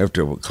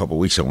 after a couple of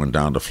weeks, I went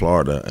down to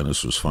Florida, and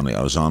this was funny.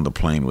 I was on the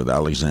plane with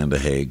Alexander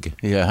Haig.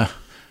 Yeah.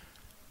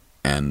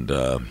 And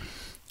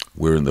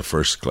we're in the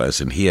first class,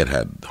 and he had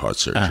heart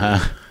surgery.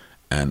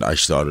 And I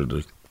started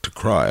to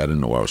cry. I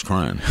didn't know why I was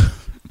crying.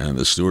 And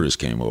the stewardess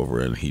came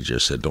over, and he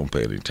just said, "Don't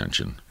pay any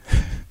attention.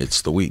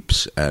 It's the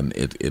weeps, and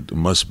it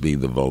must be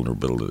the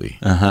vulnerability."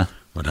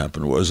 What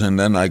happened was, and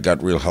then I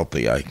got real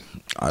healthy. I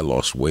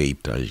lost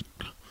weight.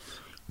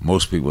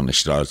 Most people, when they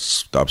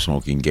stop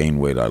smoking, gain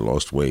weight. I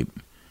lost weight.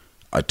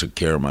 I took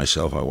care of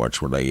myself. I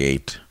watched what I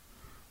ate.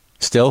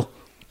 Still?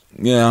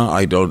 Yeah,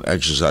 I don't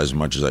exercise as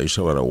much as I used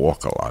to, but I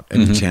walk a lot.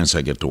 Any chance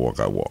I get to walk,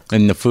 I walk.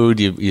 And the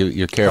food,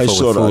 you're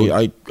careful with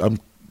food? I'm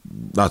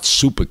not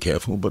super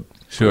careful, but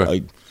sure.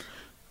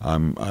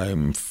 I'm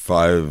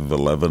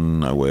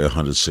 5'11". I weigh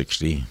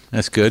 160.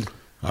 That's good.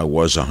 I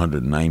was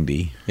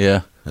 190.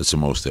 Yeah. That's the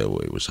most I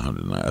weighed, was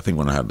 190. I think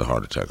when I had the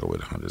heart attack, I weighed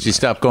 190. Did you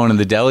stop going to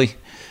the deli?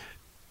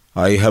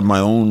 I have my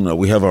own.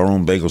 We have our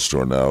own bagel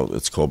store now.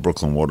 It's called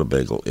Brooklyn Water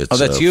Bagel. It's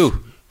that's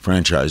you.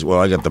 Franchise. Well,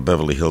 I got the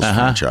Beverly Hills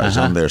franchise.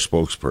 I'm their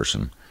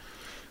spokesperson.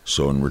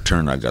 So in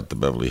return, I got the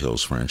Beverly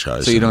Hills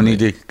franchise. So you don't need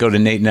to go to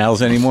Nate and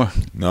Al's anymore?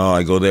 No,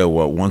 I go there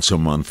once a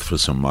month for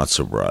some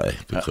matzo brie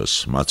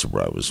because matzo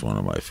brie was one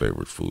of my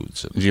favorite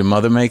foods. Did your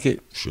mother make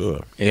it?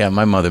 Sure. Yeah,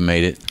 my mother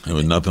made it. It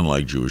was nothing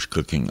like Jewish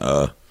cooking.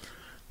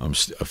 In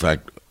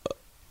fact,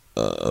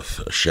 a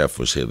chef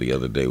was here the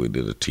other day. We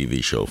did a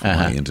TV show for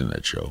my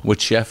internet show.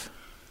 Which chef?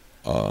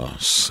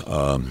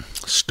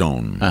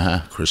 Stone,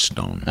 Chris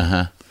Stone.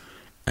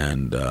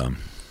 And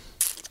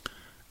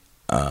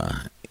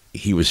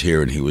he was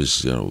here, and he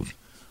was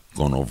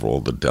going over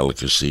all the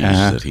delicacies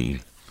that he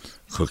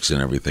cooks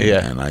and everything.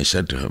 Yeah. And I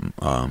said to him,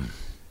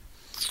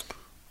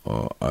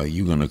 are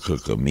you going to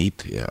cook a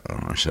meat? Yeah.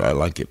 I said, I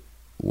like it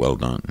well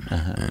done.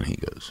 And he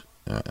goes,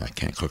 I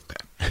can't cook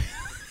that.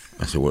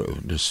 I said, well,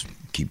 just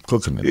keep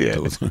cooking it.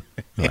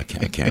 Yeah. I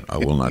can't. I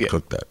will not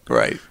cook that.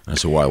 Right. I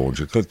said, why won't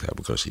you cook that?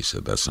 Because he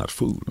said, that's not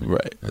food.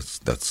 Right.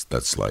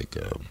 That's like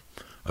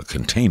a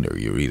container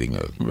you're eating.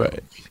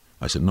 Right.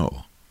 I said,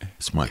 no,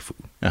 it's my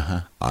food.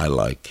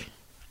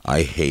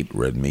 I hate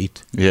red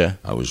meat. Yeah.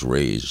 I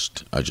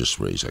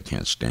I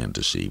can't stand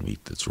to see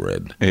meat that's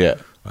red. Yeah.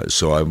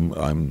 So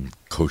I'm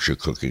kosher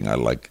cooking.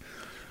 I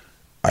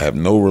have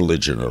no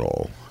religion at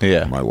all.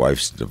 Yeah. My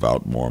wife's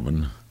devout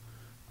Mormon.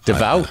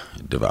 Devout?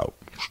 Devout.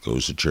 She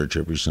goes to church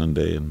every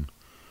Sunday, and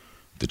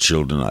the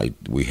children,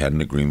 we had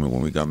an agreement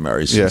when we got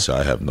married, since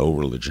I have no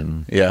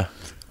religion. Yeah.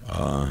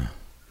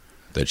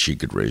 That she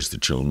could raise the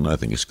children. I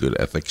think it's good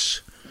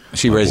ethics. Is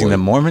she raising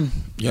them Mormon?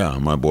 Yeah,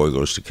 my boy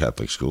goes to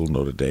Catholic school,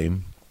 Notre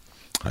Dame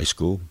High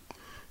School.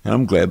 And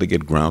I'm glad to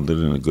get grounded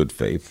in a good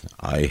faith.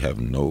 I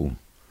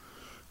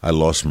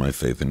lost my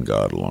faith in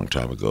God a long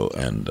time ago.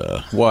 And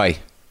why?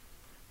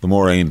 The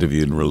more I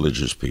interviewed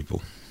religious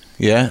people.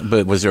 Yeah,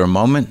 but was there a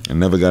moment? I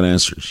never got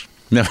answers.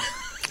 No.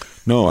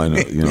 No, I know.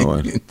 You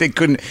know, They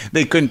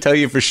couldn't tell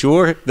you for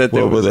sure that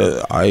there was.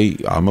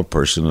 I'm a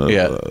person.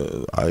 Yeah.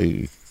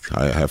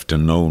 I have to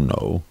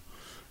know,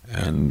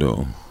 and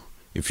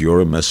if you're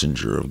a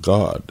messenger of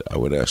God, I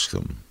would ask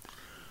them.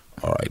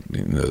 All right,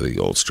 you know the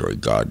old story.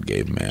 God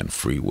gave man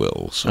free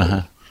will,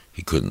 so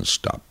he couldn't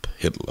stop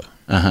Hitler.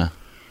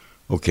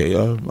 Okay,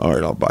 all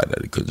right, I'll buy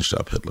that. He couldn't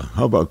stop Hitler.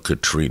 How about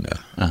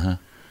Katrina?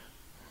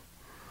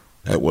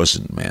 That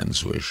wasn't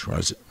man's wish,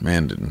 was it?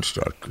 Man didn't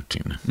start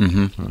Katrina.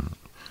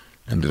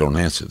 And they don't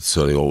answer,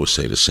 so they always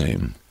say the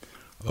same.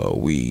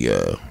 We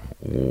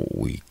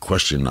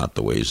question not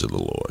the ways of the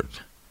Lord.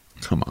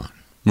 Come on.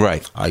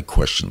 Right. I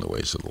question the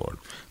ways of the Lord.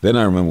 Then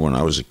I remember when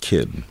I was a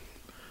kid,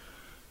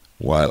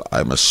 while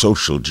I'm a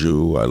social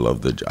Jew, I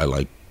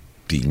like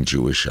being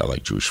Jewish. I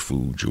like Jewish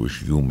food,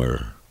 Jewish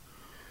humor.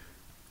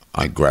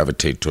 I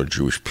gravitate toward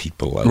Jewish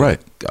people. I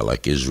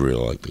like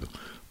Israel.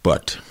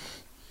 But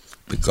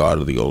the God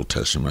of the Old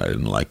Testament, I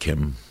didn't like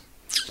him.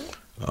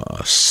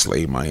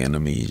 Slay my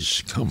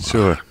enemies. Come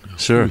on.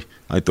 Sure.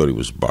 I thought he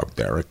was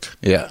barbaric.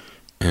 Yeah.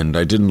 And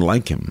I didn't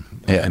like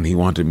him. Yeah. And he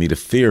wanted me to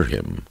fear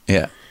him.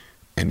 Yeah.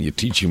 And you're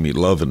teaching me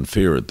love and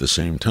fear at the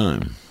same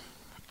time.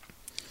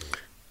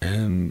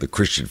 And the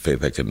Christian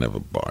faith I could never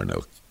bar.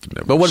 No.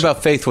 But what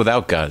about faith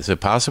without God? Is it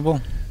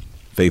possible?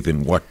 Faith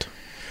in what?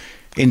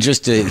 In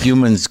just a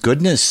human's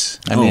goodness?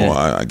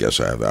 I guess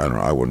I have. I don't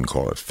know. I wouldn't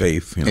call it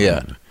faith. You know?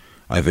 Yeah.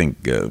 I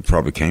think it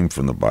probably came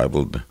from the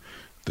Bible.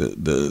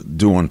 The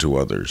do unto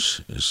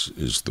others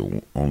is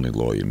the only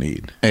law you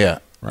need. Yeah.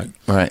 Right.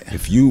 Right.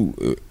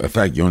 In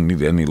fact, you don't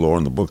need any law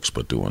in the books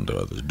but do unto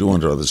others. Do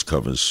unto others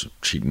covers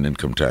cheating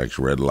income tax,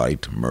 red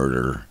light,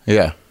 murder.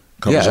 Yeah.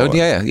 Covers all.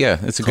 Yeah.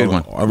 That's a good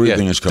one.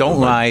 Everything is covered. Don't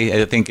lie,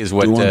 I think, is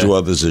what... Do unto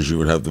others as you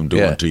would have them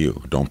do unto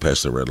you. Don't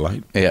pass the red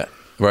light. Yeah.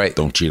 Right.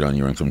 Don't cheat on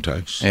your income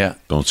tax. Yeah.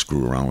 Don't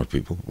screw around with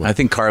people. I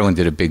think Carlin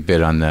did a big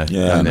bit on that.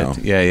 Yeah, I know.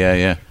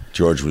 Yeah.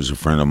 George was a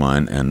friend of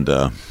mine, and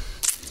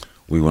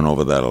we went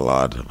over that a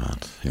lot.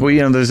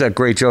 Well, there's that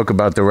great joke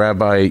about the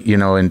rabbi,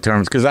 in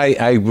terms, because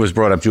I was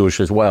brought up Jewish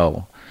as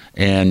well,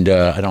 and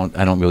I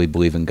don't really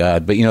believe in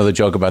God, but the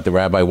joke about the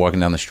rabbi walking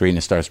down the street and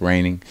it starts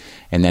raining,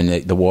 and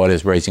then the water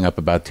is raising up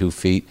about 2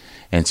 feet,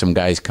 and some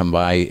guys come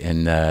by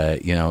and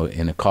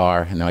in a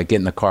car, and they're like, get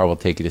in the car, we'll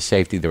take you to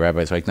safety. The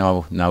rabbi's like,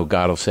 no,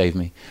 God will save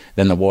me.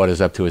 Then the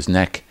water's up to his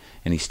neck,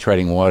 and he's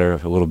treading water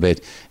a little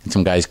bit, and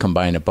some guys come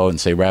by in a boat and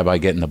say, Rabbi,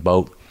 get in the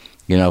boat.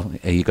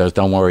 He goes,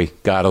 don't worry,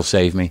 God will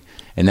save me.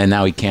 And then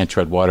now he can't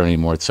tread water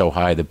anymore. It's so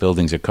high. The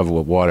buildings are covered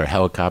with water. A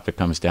helicopter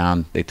comes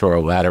down. They throw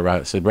a ladder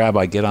out. I said,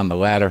 Rabbi, get on the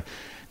ladder.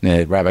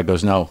 And the rabbi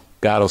goes, no,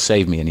 God will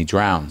save me. And he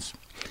drowns.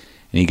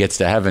 And he gets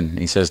to heaven. And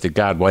he says to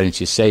God, why didn't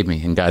you save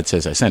me? And God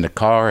says, I sent a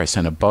car. I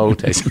sent a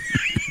boat.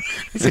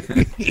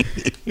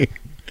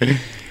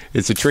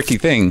 It's a tricky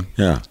thing,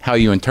 how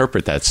you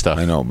interpret that stuff.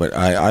 I know, but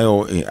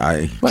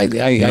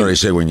you know they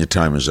say when your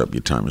time is up, your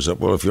time is up.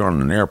 Well, if you're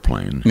on an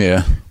airplane,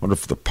 what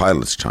if the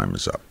pilot's time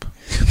is up?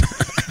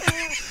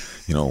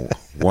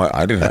 Why?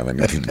 I didn't have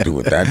anything to do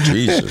with that.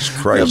 Jesus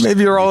Christ.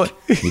 Maybe you're all...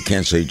 You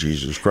can't say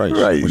Jesus Christ.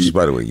 Right. Which is,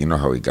 by the way, you know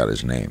how he got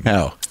his name.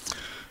 How?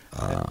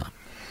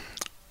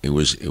 It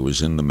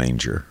was in the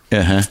manger.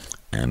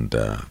 And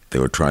they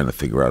were trying to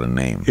figure out a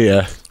name.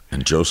 Yeah.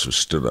 And Joseph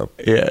stood up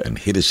and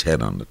hit his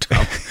head on the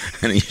top.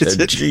 And he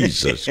said,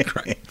 Jesus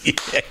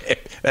Christ.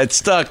 That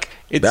stuck.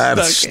 That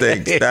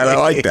stinks. I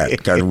like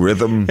that kind of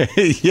rhythm.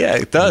 Yeah,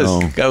 it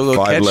does. Got a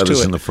little 5 catch letters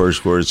to it. in the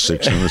first word,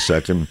 6 in the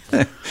second.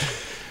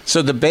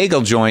 So the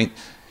bagel joint,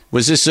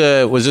 was this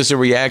a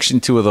reaction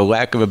to the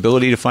lack of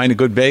ability to find a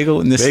good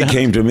bagel in this They town?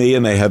 came to me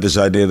and they had this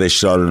idea. They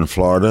started in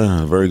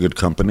Florida, a very good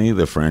company.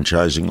 They're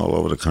franchising all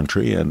over the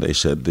country. And they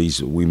said,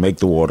 we make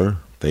the water.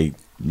 They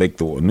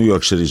make New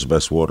York City is the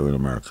best water in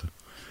America.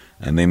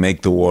 And they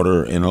make the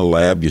water in a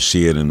lab. You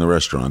see it in the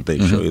restaurant. They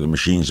show you the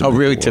machines. Oh,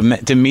 really? To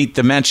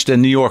match the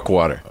New York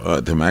water?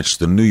 To match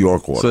the New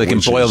York water. So they can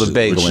boil the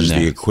bagel in there. Which is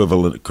the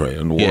equivalent,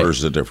 and water is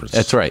the difference.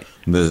 That's right.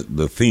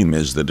 The theme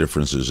is the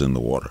differences in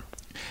the water.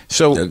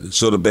 So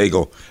the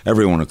bagel,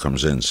 everyone who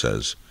comes in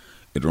says,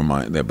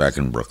 they're back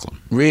in Brooklyn.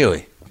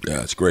 Really?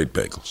 Yeah, it's great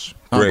bagels.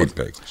 Great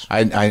bagels.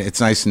 It's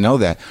nice to know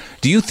that.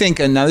 Do you think,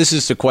 and now this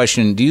is the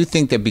question, do you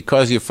think that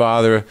because your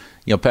father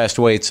passed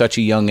away at such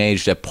a young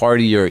age, that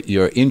part of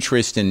your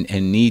interest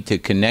and need to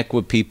connect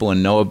with people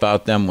and know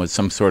about them was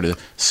some sort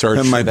of search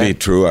for that? That might be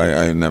true.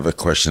 I never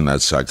questioned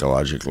that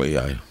psychologically.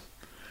 I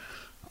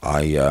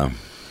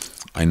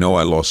know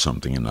I lost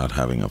something in not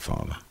having a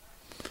father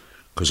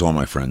because all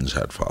my friends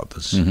had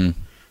fathers. And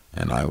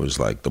I was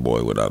like the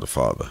boy without a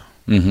father.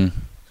 So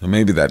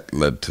maybe that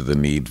led to the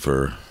need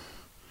for...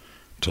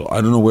 So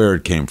I don't know where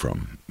it came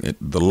from.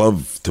 The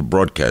love to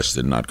broadcast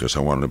did not, because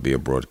I wanted to be a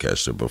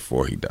broadcaster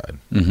before he died.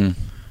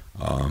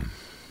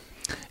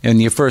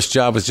 And your first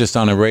job was just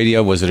on a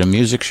radio? Was it a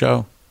music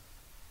show?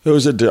 I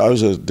was a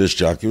disc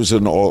jockey. It was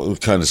an all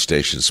kind of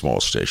station, small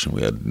station.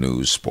 We had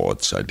news,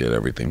 sports. I did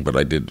everything. But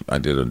I did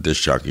a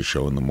disc jockey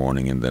show in the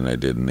morning, and then I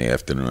did in the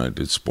afternoon. I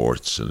did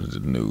sports and I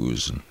did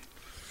news, and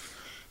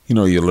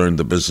you learn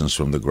the business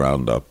from the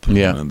ground up.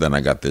 Yeah. And then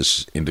I got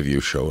this interview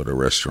show at a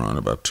restaurant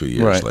about 2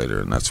 years later,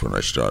 and that's when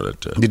I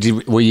started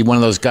to. Were you one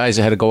of those guys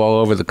that had to go all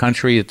over the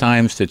country at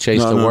times to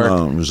chase the work?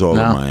 No, it was all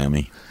in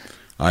Miami.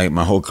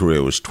 My whole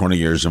career was 20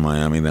 years in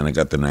Miami. Then I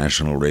got the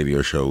national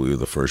radio show. We were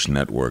the first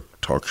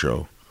network talk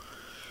show.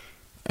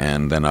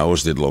 And then I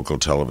always did local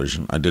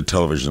television. I did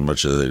television as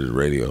much as I did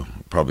radio.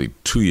 Probably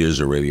 2 years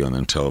of radio, and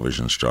then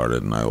television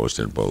started, and I always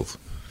did both.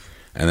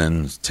 And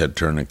then Ted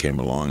Turner came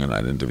along, and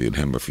I'd interviewed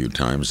him a few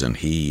times, and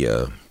he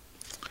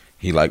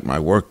liked my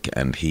work,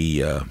 and he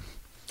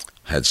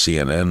had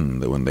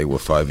CNN. When they were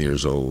 5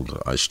 years old,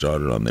 I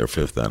started on their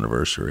 5th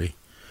anniversary,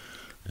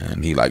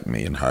 and he liked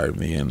me and hired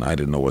me, and I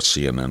didn't know what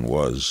CNN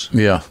was.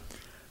 Yeah.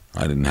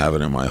 I didn't have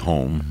it in my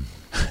home,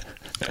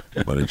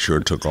 but it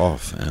sure took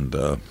off. And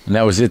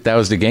that was it. That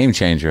was the game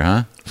changer,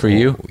 huh, for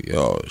you?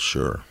 Yeah,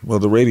 sure. Well,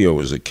 the radio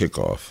was a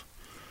kickoff,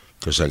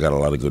 because I got a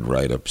lot of good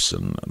write-ups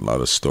and a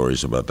lot of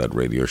stories about that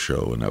radio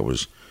show, and that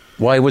was...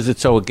 Why was it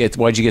so?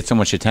 Why'd you get so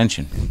much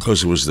attention?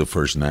 Because it was the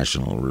first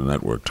national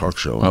network talk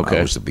show, and Okay.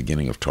 I was the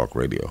beginning of talk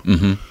radio.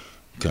 Mm-hmm.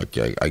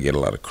 I get a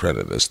lot of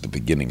credit as the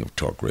beginning of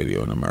talk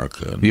radio in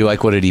America. And Do you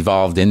like what it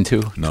evolved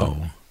into?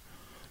 no,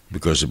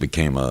 because it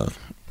became a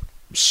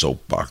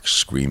soapbox,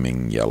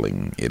 screaming,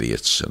 yelling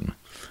idiots, and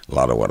a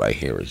lot of what I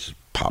hear is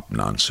pop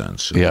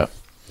nonsense. Yeah.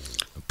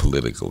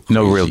 Political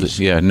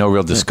crazies. No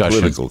real discussion.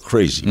 Political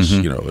crazies,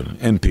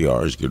 and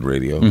NPR is good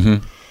radio.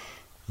 Mm-hmm.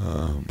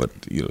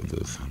 But,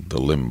 the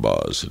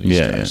Limbaughs and these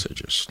guys are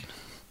just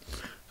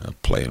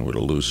playing with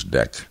a loose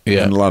deck.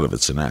 Yeah. And a lot of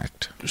it's an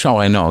act. Oh,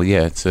 I know.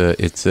 Yeah,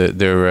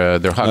 they're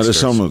Now, hucksters. there's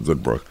some of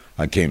good brook.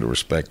 I came to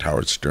respect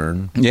Howard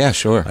Stern. Yeah,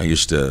 sure. I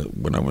used to,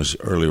 when I was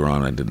earlier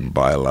on, I didn't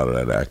buy a lot of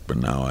that act, but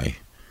now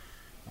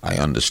I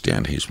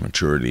understand his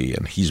maturity,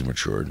 and he's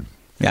matured.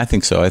 Yeah, I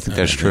think so. I think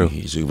that's true.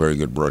 He's a very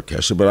good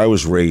broadcaster. But I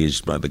was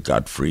raised by the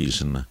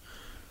Godfreys, and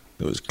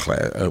there was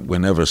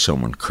whenever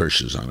someone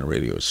curses on the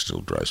radio, it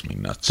still drives me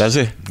nuts. Does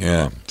it?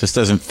 Yeah. Just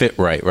doesn't fit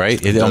right?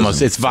 It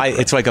almost it's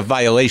like a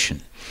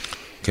violation.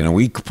 Can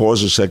we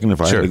pause a second if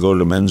I Sure. had to go to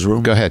the men's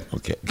room? Go ahead.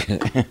 Okay.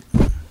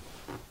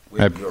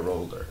 You're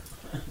older.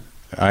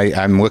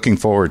 I'm looking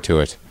forward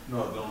to it.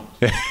 No,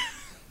 don't.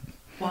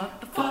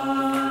 What the fuck?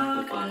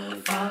 What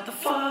the fuck? The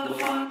fuck? The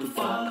fuck? The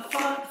fuck? The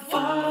fuck? The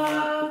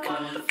fuck?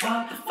 What the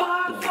fuck? The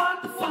fuck?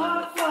 What the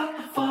fuck? What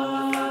the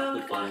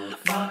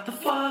fuck? What the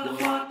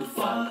fuck? What the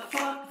fuck?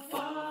 What the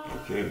fuck?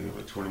 Okay, we have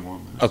like 20 more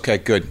minutes. Okay,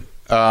 good.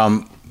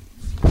 I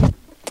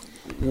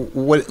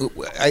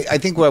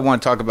think what I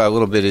want to talk about a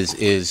little bit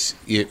is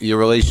your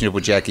relationship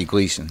with Jackie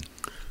Gleason.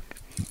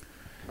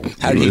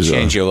 How did he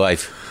change your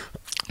life?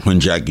 When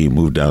Jackie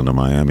moved down to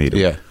Miami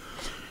to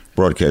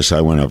broadcast,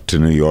 I went up to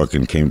New York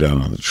and came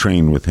down on the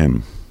train with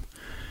him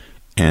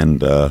and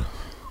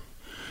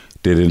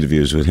did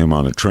interviews with him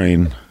on the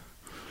train.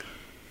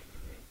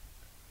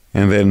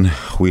 And then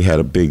we had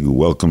a big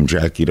welcome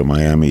Jackie to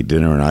Miami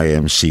dinner, and I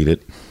emceed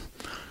it.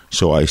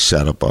 So I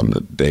sat up on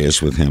the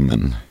dais with him,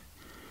 and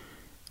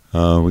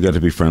we got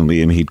to be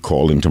friendly, and he'd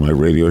call into my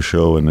radio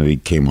show, and then he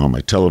came on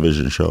my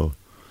television show.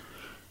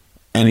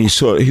 And he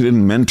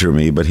didn't mentor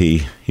me, but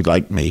he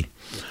liked me.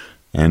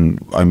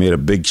 And I made a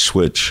big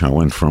switch. I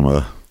went from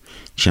a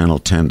Channel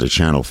 10 to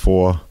Channel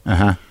 4.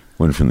 Uh-huh.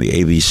 Went from the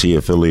ABC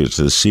affiliate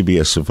to the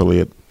CBS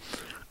affiliate.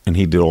 And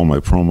he did all my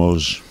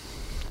promos.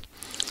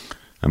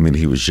 I mean,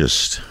 he was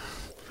just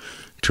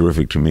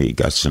terrific to me. He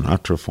got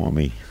Sinatra for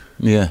me.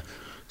 Yeah.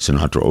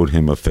 Sinatra owed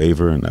him a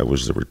favor, and that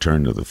was the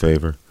return of the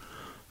favor.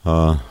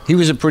 He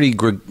was a pretty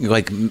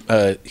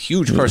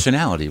huge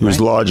personality, right? He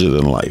was larger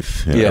than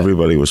life. Yeah.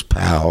 Everybody was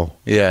pal.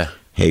 Yeah.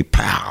 Hey,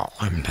 pal.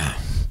 And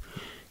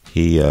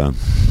he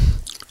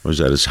was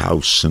at his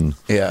house, and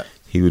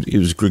he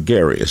was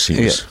gregarious.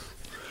 He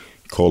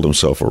called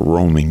himself a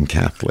roaming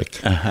Catholic.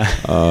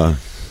 Uh-huh.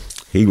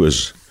 He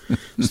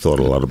thought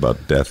a lot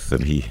about death,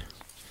 and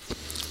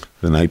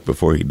the night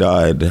before he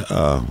died,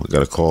 we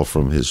got a call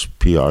from his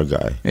PR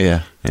guy.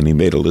 Yeah. And he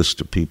made a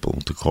list of people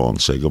to call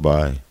and say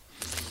goodbye,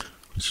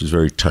 which was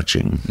very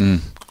touching.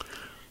 Mm.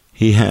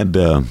 He had,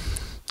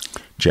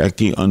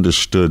 Jackie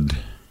understood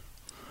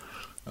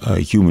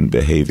human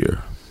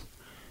behavior.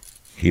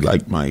 He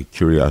liked my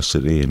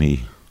curiosity, and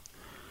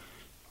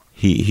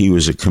he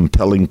was a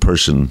compelling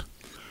person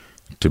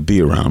to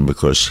be around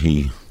because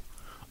he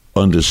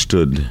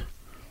understood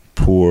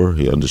poor,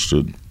 he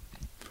understood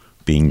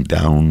being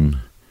down,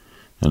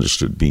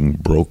 understood being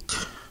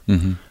broke,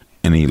 Mm-hmm.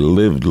 and he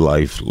lived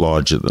life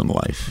larger than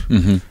life.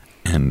 Mm-hmm.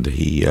 And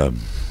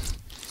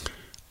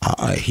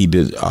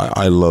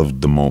I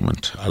loved the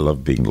moment. I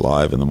loved being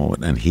live in the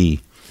moment, and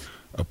he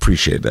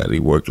appreciated that. He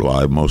worked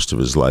live most of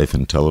his life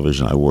in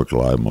television. I worked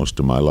live most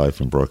of my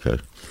life in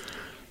broadcast.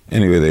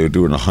 Anyway, they were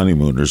doing the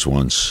Honeymooners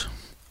once,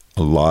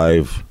 a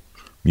live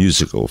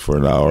musical for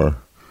an hour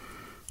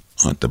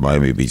at the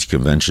Miami Beach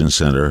Convention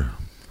Center,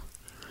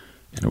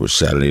 and it was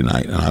Saturday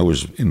night, and I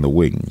was in the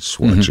wings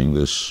watching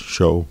this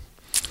show,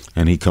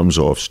 and he comes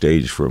off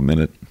stage for a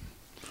minute,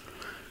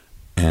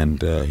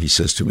 and he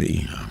says to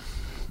me,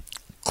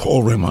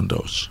 call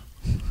Raimondo's,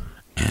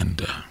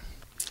 and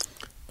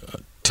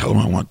tell him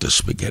I want the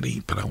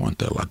spaghetti, but I want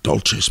the La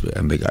Dolce spaghetti.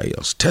 And the guy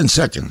yells, 10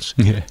 seconds.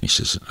 Yeah. He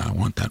says, I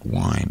want that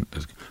wine.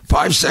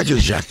 5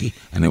 seconds, Jackie.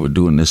 And they were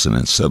doing this, and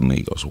then suddenly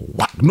he goes,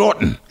 what,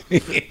 Norton?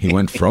 He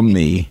went from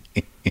me,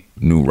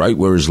 knew right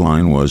where his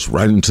line was,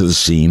 right into the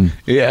scene.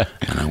 Yeah.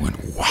 And I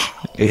went,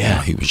 wow.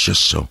 Yeah. He was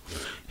just so,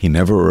 he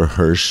never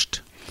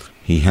rehearsed.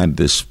 He had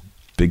this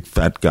big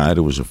fat guy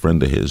that was a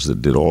friend of his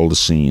that did all the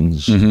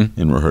scenes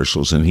in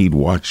rehearsals, and he'd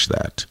watch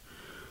that.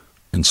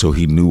 And so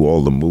he knew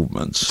all the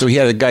movements. So he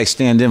had a guy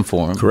stand in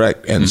for him.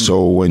 Correct. And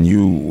so when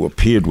you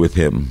appeared with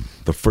him,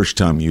 the first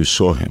time you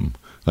saw him,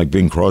 like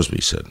Bing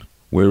Crosby said,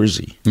 where is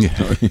he?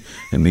 Yeah.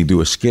 And he'd do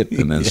a skit,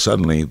 and then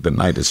suddenly the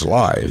night is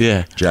live.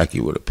 Yeah.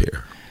 Jackie would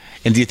appear.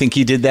 And do you think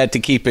he did that to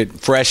keep it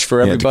fresh for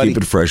everybody? Yeah, to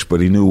keep it fresh,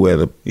 but he knew where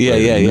the he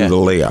knew the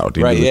layout.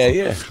 He right,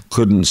 knew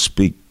couldn't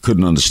speak,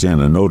 couldn't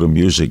understand a note of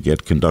music,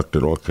 yet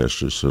conducted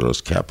orchestras for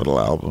those Capitol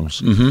albums.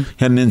 He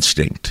had an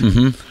instinct,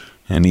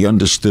 and he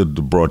understood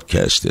the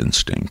broadcast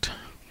instinct.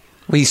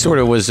 Well, he sort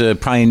of was a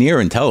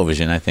pioneer in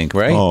television, I think,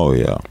 right? Oh,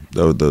 yeah.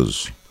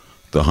 Those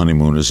the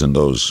Honeymooners and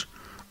those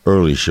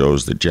early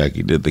shows that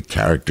Jackie did, the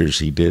characters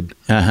he did.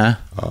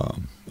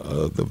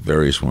 The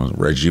various ones,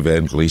 Reggie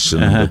Van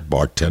Gleason, the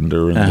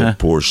bartender, and the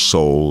poor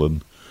soul,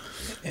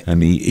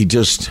 and he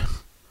just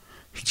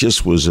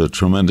was a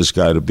tremendous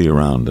guy to be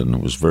around, and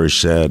it was very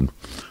sad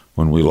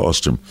when we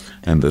lost him.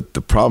 And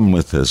the problem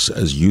with this,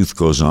 as youth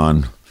goes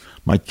on,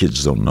 my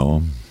kids don't know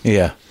him.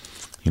 Yeah,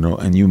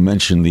 and you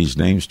mention these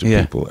names to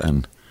people,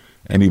 and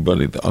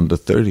anybody under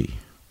 30,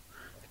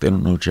 they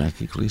don't know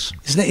Jackie Gleason.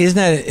 Isn't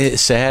that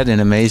sad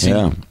and amazing?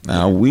 Yeah.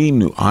 Now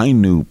I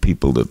knew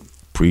people that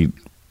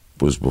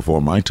was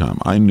before my time.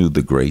 I knew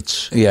the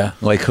greats. Yeah,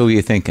 like who are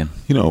you thinking?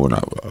 When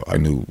I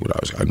knew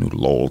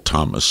Lowell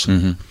Thomas,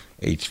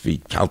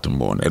 H.V.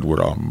 Kaltenborn, Edward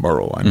R.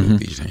 Murrow. I knew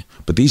these names.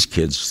 But these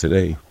kids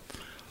today,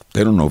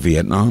 they don't know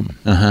Vietnam.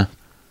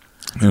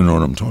 They don't know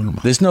what I'm talking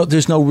about.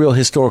 There's no real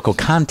historical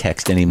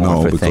context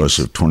anymore. No, because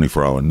of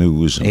 24-hour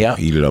news and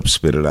eat it up,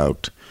 spit it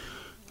out.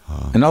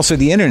 And also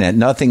the internet,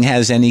 nothing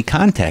has any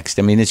context.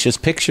 I mean, it's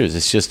just pictures.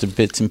 It's just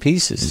bits and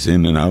pieces. It's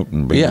in and out,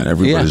 and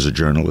everybody's a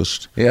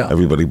journalist. Yeah,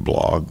 everybody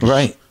blogs.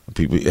 Right.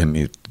 People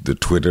and the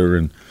Twitter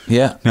and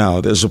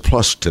Now there's a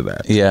plus to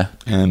that. Yeah.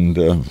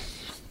 And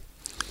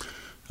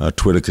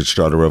Twitter could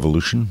start a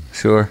revolution.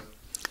 Sure.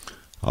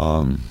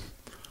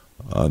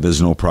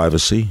 There's no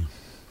privacy.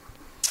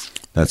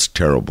 That's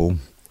terrible.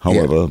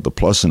 However, the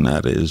plus in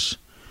that is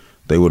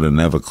they would have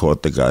never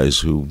caught the guys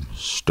who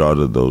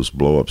started those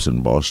blow-ups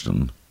in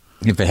Boston.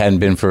 If it hadn't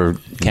been for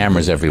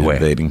cameras everywhere.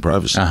 Invading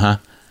privacy. Yeah,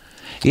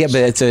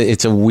 but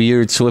it's a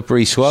weird,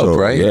 slippery slope,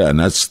 right? Yeah, and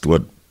that's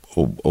what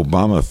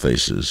Obama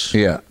faces.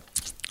 Yeah.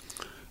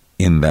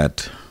 In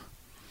that,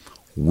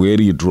 where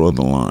do you draw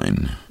the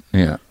line?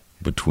 Yeah.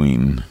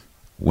 Between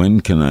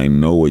when can I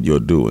know what you're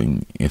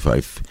doing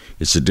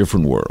it's a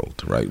different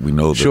world, right? We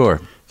know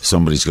that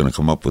somebody's going to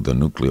come up with a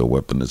nuclear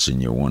weapon that's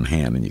in your one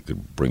hand and you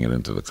could bring it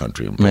into the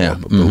country and blow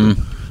up a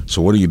building.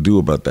 So what do you do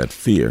about that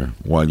fear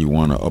while you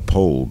want to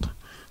uphold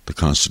the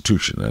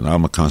Constitution? And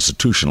I'm a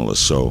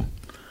constitutionalist, so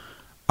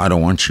I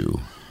don't want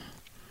you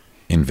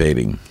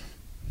invading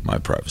my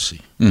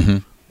privacy.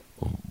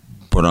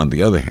 But on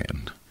the other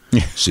hand,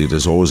 see,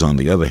 there's always on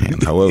the other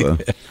hand. However,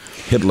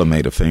 Hitler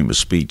made a famous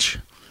speech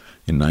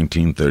in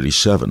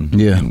 1937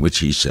 in which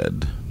he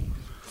said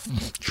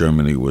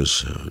Germany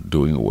was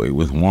doing away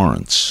with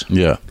warrants.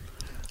 Yeah.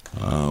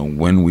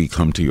 When we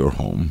come to your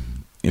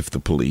home, if the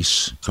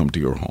police come to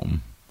your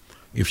home,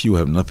 if you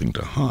have nothing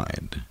to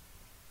hide,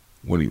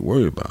 what are you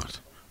worried about?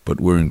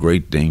 But we're in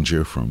great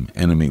danger from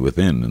enemy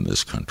within in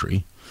this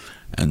country,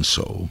 and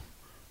so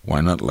why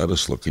not let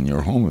us look in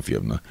your home if you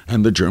have not?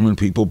 And the German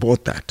people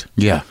bought that.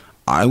 Yeah.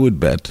 I would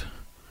bet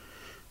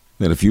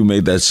that if you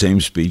made that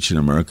same speech in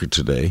America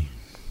today,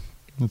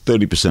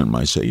 30%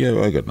 might say, yeah,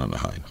 I got nothing to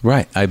hide.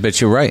 Right. I bet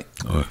you're right.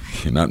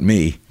 You're not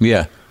me.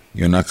 Yeah.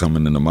 You're not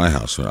coming into my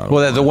house.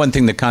 Well, the one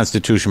thing the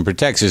Constitution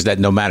protects is that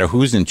no matter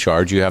who's in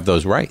charge, you have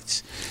those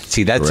rights.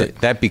 See,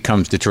 that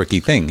becomes the tricky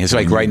thing. It's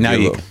like right now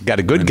you got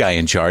a good guy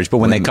in charge, but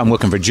when they come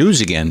looking for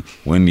Jews again.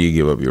 When do you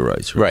give up your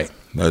rights? Right.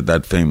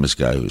 That famous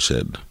guy who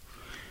said,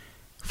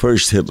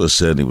 first Hitler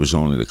said it was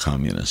only the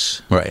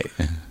communists. Right.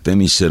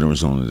 Then he said it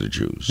was only the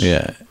Jews.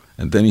 Yeah.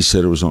 And then he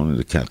said it was only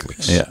the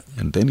Catholics. Yeah.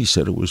 And then he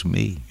said it was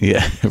me.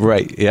 Yeah,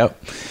 right.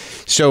 Yep.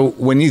 So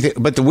when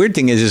but the weird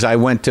thing is I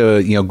went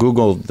to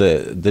Google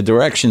the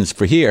directions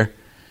for here,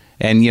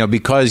 and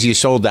because you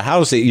sold the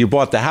house, you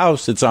bought the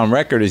house, it's on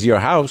record as your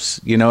house,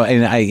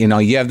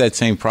 and you have that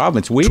same problem.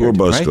 It's weird. Tour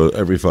bus right? goes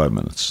every 5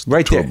 minutes.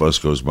 Right Tour there. bus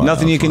goes by.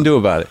 Nothing you can do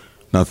about it.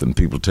 Nothing.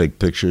 People take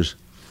pictures.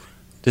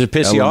 Does it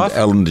piss you off?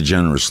 Ellen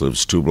DeGeneres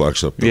lives 2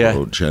 blocks up the Yeah.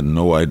 road. She had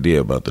no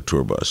idea about the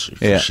tour bus.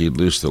 Yeah. She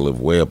used to live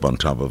way up on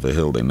top of a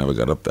hill. They never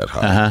got up that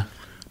high.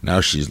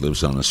 Now she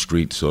lives on a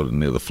street sort of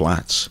near the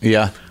flats.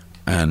 Yeah.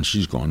 And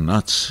she's going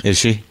nuts. Is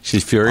she?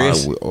 She's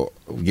furious?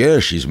 Yeah,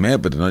 she's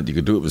mad, but not you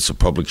could do it. It's a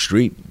public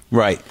street.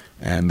 Right.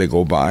 And they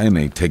go by and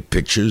they take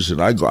pictures,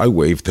 and I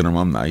wave to them.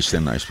 I'm nice.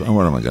 They're nice. But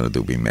what am I going to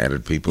do? Be mad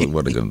at people?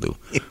 What are they going to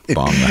do?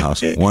 Bomb the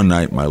house? One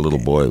night, my little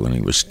boy, when he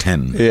was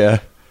 10,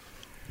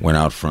 went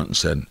out front and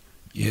said,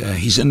 "Yeah,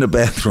 he's in the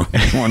bathroom.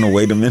 You want to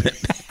wait a minute?"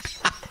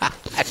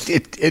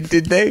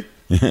 Did they?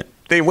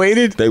 They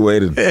waited? They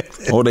waited.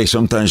 They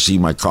sometimes see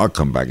my car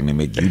come back and they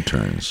make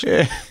U-turns.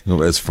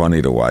 That's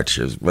funny to watch.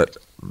 But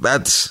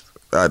that's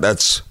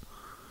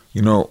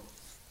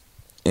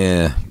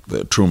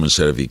Truman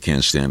said, if you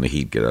can't stand the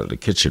heat, get out of the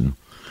kitchen.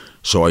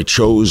 So I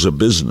chose a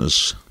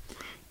business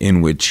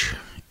in which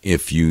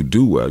if you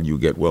do well, you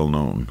get well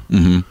known,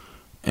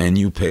 and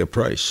you pay a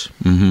price.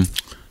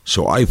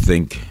 So I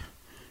think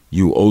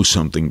you owe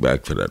something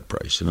back for that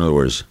price. In other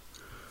words,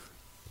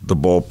 the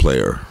ball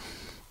player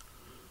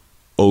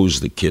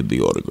owes the kid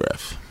the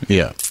autograph.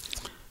 Yeah.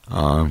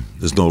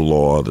 There's no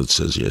law that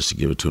says he has to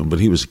give it to him, but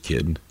he was a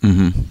kid.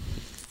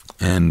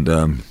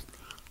 And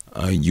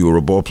you were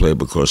a ball player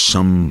because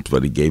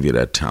somebody gave you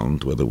that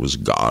talent, whether it was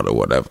God or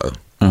whatever.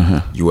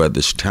 You had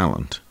this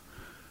talent.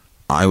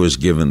 I was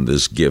given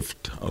this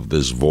gift of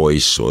this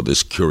voice or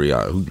this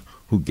curiosity.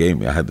 Who gave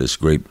me? I had this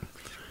great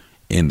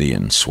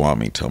Indian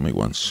Swami tell me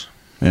once.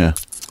 Yeah.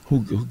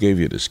 Who gave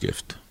you this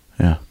gift?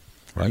 Yeah.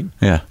 Right?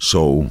 Yeah.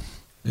 So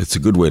it's a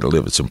good way to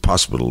live. It's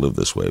impossible to live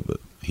this way, but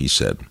he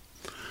said,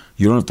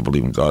 you don't have to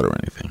believe in God or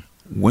anything.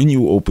 When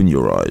you open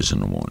your eyes in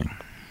the morning,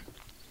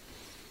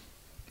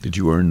 did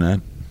you earn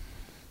that?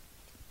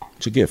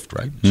 It's a gift,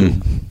 right? So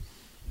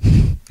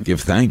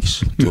give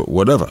thanks to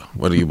whatever,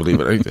 whether you believe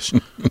it or not.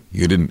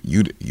 You didn't.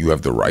 You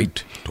have the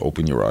right to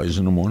open your eyes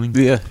in the morning.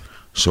 Yeah.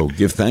 So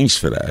give thanks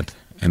for that,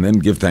 and then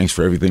give thanks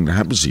for everything that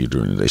happens to you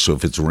during the day. So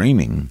if it's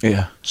raining,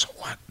 so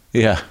what?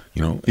 Yeah.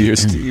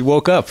 You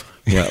woke up.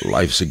 Yeah,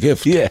 life's a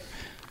gift. Yeah.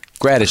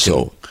 Gratitude.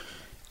 So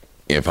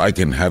if I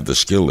can have the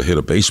skill to hit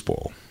a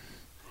baseball,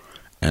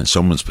 and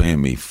someone's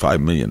paying me $5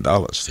 million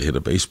to hit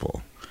a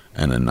baseball,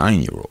 and a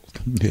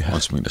 9-year-old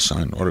wants me to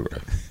sign an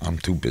autograph, I'm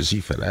too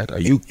busy for that. Are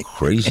you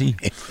crazy?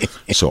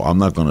 So I'm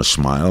not going to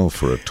smile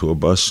for a tour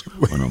bus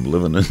when I'm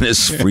living in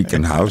this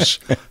freaking house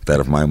that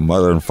if my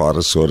mother and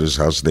father saw this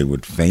house, they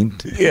would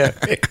faint. Yeah.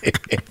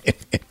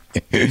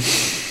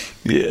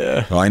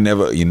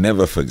 Yeah. You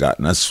never forgot.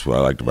 And that's what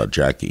I liked about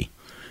Jackie.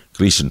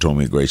 Gleason told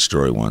me a great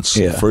story once.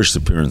 Yeah. The first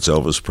appearance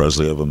Elvis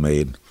Presley ever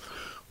made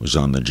was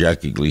on the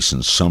Jackie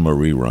Gleason summer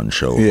rerun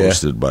show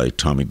hosted by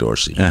Tommy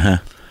Dorsey.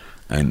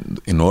 And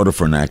in order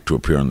for an act to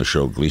appear on the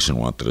show, Gleason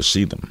wanted to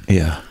see them.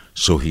 Yeah.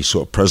 So he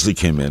saw Presley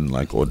came in,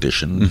 like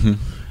auditioned,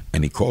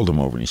 and he called him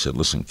over and he said,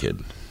 "Listen,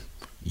 kid,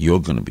 you're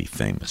going to be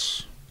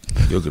famous.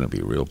 You're going to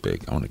be real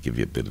big. I want to give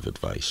you a bit of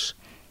advice.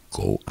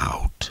 Go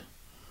out.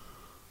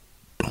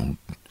 Don't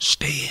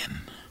stay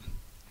in.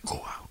 Go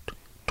out.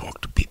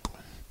 Talk to people.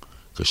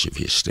 Because if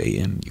you stay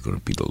in, you're going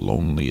to be the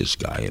loneliest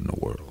guy in the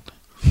world."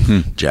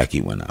 Jackie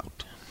went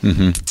out.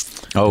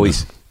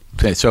 Always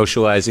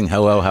socializing.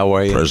 Hello, how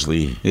are you?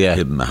 Presley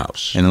hid in the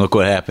house. And look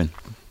what happened.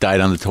 Died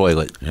on the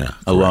toilet. Yeah.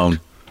 Alone.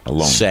 Correct.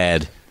 Alone.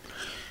 Sad.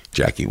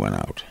 Jackie went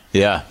out.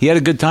 Yeah. He had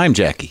a good time,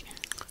 Jackie.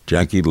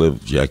 Jackie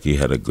lived. Jackie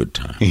had a good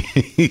time.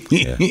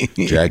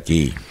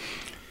 Jackie,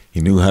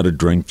 he knew how to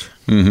drink.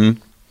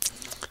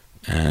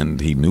 And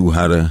he knew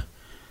how to.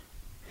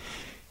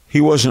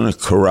 He wasn't a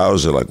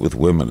carouser like with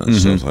women and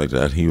stuff like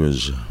that. He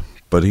was.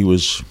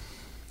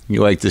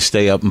 You like to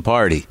stay up and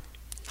party.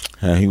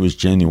 He was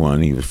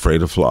genuine. He was afraid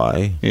to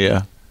fly.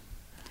 Yeah.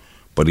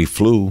 But he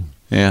flew.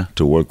 Yeah.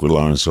 To work with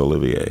Laurence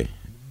Olivier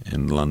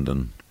in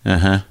London.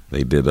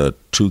 They did a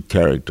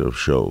 2-character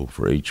show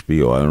for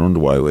HBO. I wonder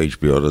why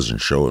HBO doesn't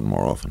show it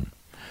more often.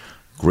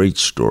 Great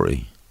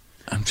story.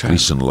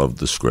 Gleason loved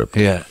the script.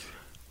 Yeah.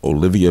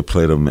 Olivia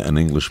played an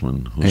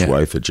Englishman whose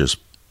wife had just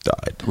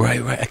died.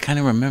 Right. I kind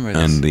of remember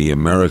this. And the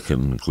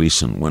American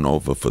Gleason went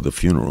over for the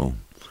funeral,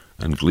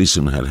 and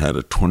Gleason had had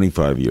a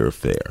 25-year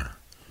affair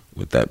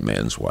with that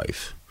man's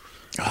wife.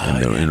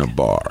 And they're in a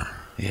bar.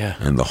 Yeah.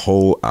 And the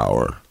whole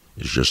hour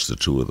is just the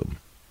two of them.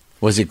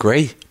 Was it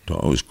great? Oh,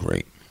 it was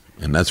great.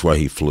 And that's why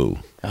he flew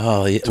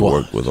to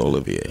work with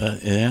Olivier.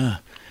 Yeah.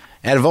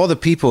 Out of all the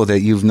people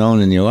that you've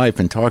known in your life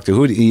and talked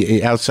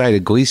to, outside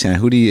of Gleason,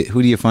 who do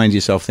you find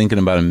yourself thinking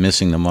about and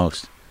missing the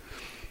most?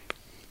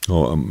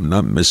 Oh, I'm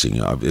not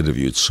missing. I've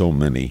interviewed so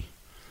many.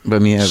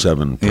 But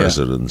 7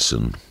 presidents,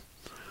 and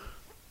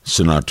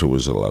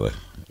Sinatra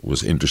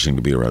was interesting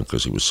to be around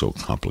because he was so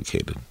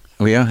complicated.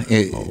 Oh yeah.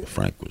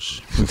 Frank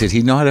was. Did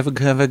he not have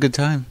a good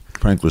time?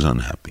 Frank was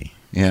unhappy.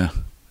 Yeah.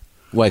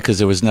 Why? Because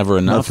there was never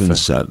enough. Nothing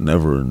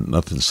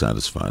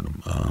satisfied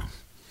him.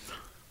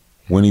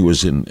 When he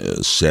was in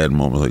a sad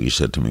moment, like he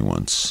said to me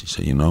once, he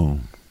said,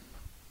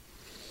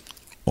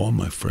 all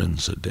my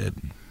friends are dead.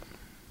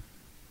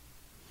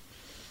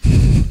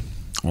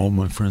 All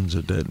my friends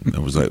are dead.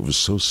 It was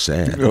so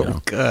sad.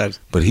 God.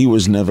 But he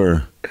was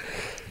never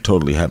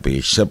totally happy,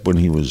 except when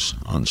he was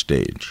on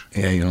stage.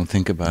 Yeah, you don't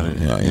think about it.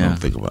 Yeah, you don't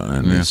think about it.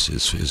 And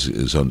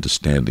his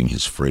understanding,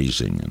 his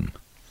phrasing, and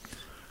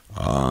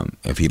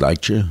If he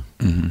liked you,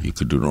 you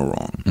could do no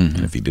wrong.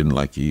 And if he didn't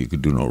like you, you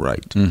could do no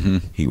right.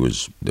 There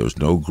was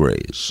no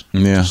grays.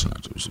 Yeah.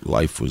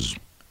 Life was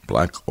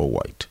black or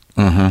white.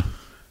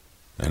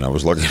 And I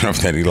was lucky enough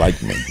that he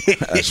liked me,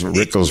 as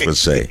Rickles would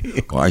say.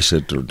 Well, I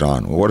said to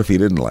Don, well, what if he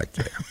didn't like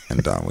you?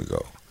 And Don would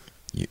go,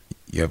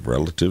 you have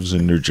relatives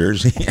in New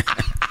Jersey?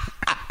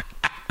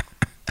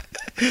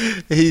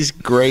 He's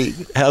great.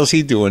 How's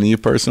he doing? Are you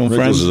personal Rickles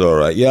friends? is all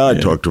right. Yeah, I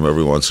talk to him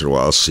every once in a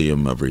while. I'll see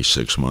him every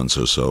 6 months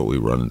or so. We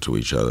run into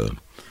each other.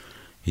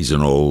 He's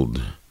an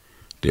old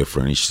dear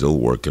friend. He's still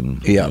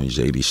working. Yeah. He's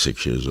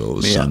 86 years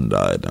old. His son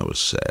died. I was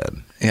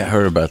sad. Yeah, I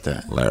heard about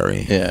that.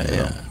 Larry.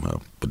 Yeah.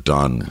 But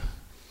Don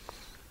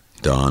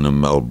and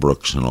Mel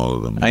Brooks and all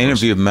of them. I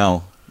interviewed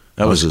Mel.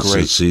 That was at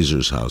great.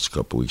 Caesar's house a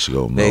couple weeks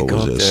ago. They Mel go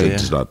was up there. there,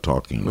 Sid's not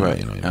talking. Right.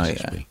 He doesn't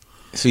speak.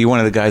 So you one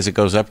of the guys that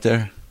goes up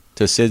there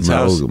to Sid's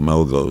house?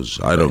 Mel goes.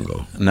 I don't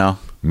go. No?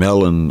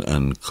 Mel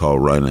and Carl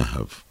Reiner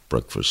have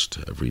breakfast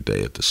every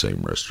day at the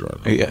same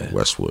restaurant in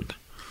Westwood.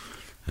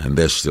 And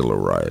they're still a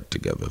riot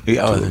together.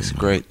 Yeah, that's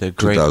great. They're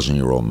great.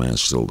 2,000-year-old man,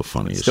 still the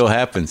funniest. Still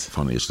happens.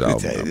 Funniest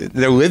album.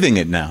 They're living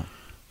it now.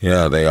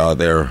 Yeah, they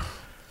are.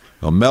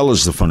 Well, Mel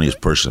is the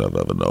funniest person I've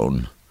ever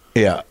known.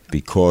 Yeah.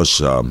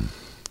 Because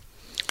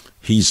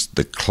he's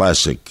the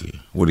classic.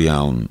 Woody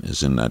Allen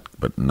is in that,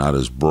 but not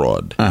as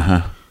broad.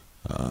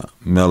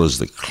 Mel is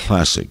the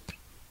classic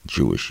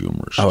Jewish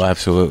humorist. Oh,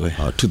 absolutely.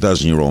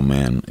 2,000-year-old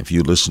man, if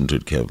you listen to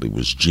it carefully,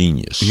 was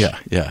genius.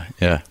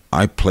 Yeah.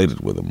 I played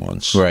it with him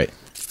once. Right.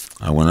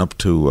 I went up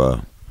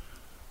to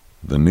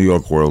the New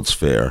York World's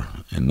Fair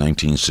in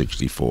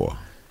 1964.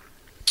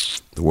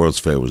 The World's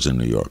Fair was in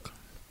New York.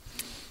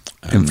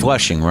 In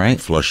Flushing, right?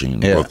 Flushing, in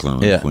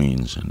Brooklyn, and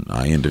Queens. And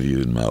I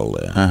interviewed Mel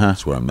there.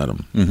 That's where I met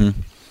him.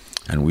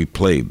 And we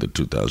played the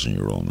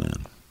 2,000-year-old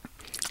man.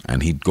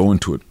 And he'd go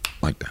into it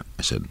like that.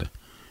 I said, do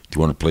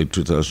you want to play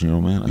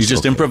 2,000-year-old man? You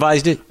just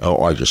improvised it?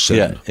 Oh, I just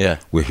said,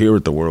 we're here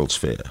at the World's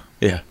Fair.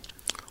 Yeah.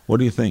 What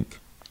do you think?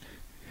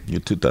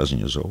 You're 2,000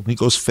 years old. He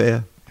goes,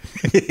 fair.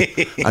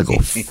 I go,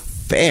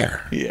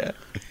 fair? Yeah.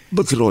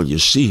 Look at all you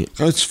see.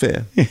 Oh, it's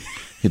fair.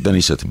 Then he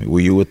said to me,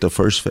 were you at the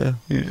first fair?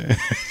 Yeah.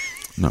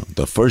 No,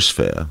 the first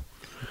fair,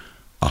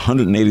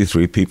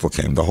 183 people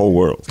came, the whole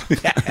world.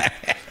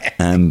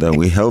 And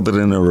we held it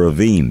in a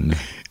ravine.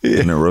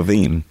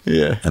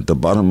 Yeah. At the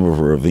bottom of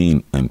a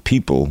ravine, and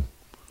people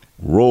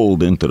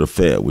rolled into the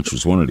fair, which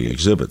was one of the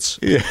exhibits.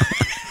 Yeah.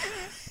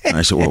 And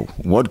I said, well,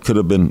 what could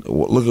have been?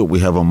 Well, look, we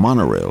have a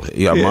monorail.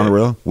 You have a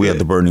monorail? We had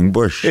the burning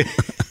bush.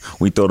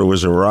 We thought it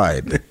was a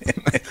ride.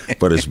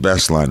 But his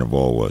best line of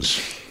all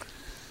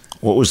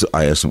was,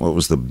 I asked him, what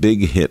was the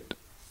big hit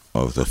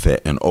of the fair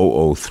in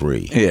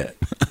 003?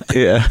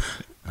 Yeah.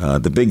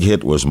 The big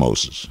hit was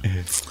Moses.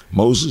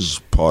 Moses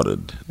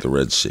parted the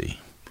Red Sea.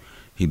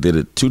 He did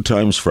it 2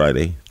 times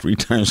Friday, 3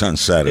 times on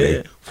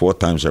Saturday, 4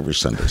 times every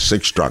Sunday,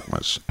 6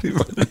 drachmas.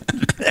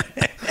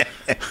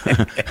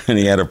 And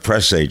he had a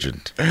press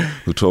agent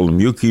who told him,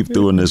 you keep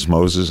doing this,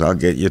 Moses, I'll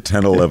get you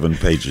 10, 11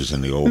 pages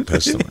in the Old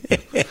Testament.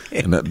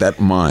 And that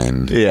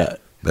mind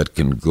that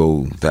can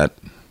go that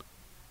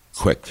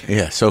quick.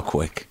 Yeah, so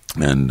quick.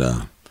 And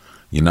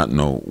you not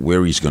know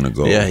where he's going to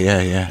go.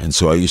 Yeah. And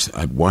so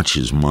I'd watch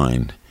his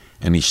mind,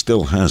 and he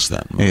still has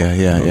that.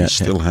 He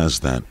still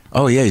has that.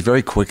 Oh, yeah, he's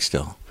very quick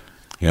still.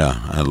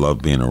 Yeah, I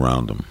love being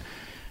around him.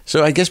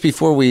 So I guess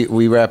before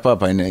we wrap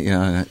up, I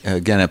know,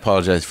 again, I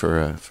apologize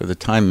for the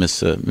time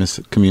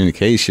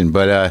miscommunication,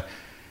 but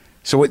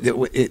so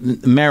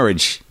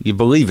marriage, you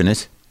believe in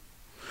it?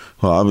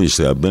 Well,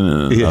 obviously, I've been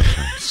in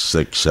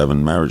 6,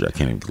 7 marriages. I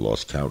can't even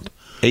lost count.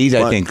 8,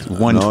 I think,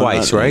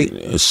 twice,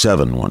 right?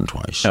 7, one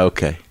twice.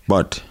 Okay.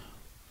 But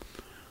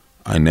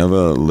I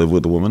never lived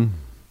with a woman.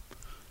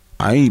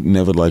 I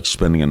never liked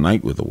spending a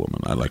night with a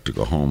woman. I like to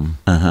go home.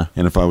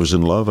 And if I was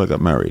in love, I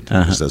got married,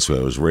 because that's where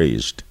I was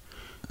raised.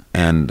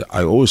 And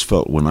I always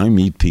felt when I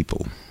meet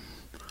people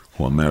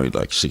who are married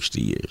like 60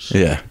 years,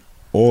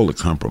 all the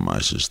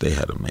compromises they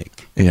had to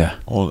make. I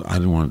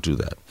didn't want to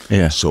do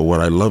that. So what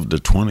I loved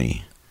at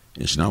 20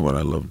 is not what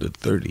I loved at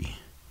 30.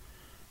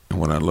 And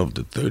what I loved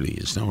at 30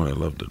 is not what I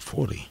loved at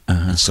 40.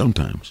 And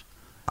sometimes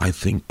I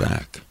think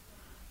back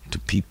to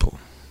people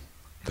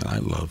that I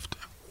loved.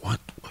 What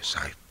was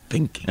I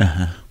thinking?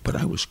 But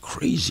I was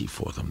crazy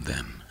for them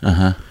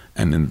then.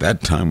 And in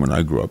that time when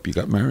I grew up, you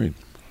got married.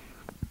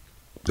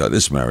 Now,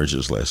 this marriage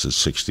has lasted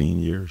 16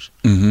 years.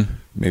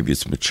 Maybe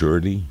it's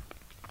maturity.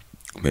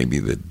 Maybe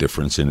the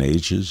difference in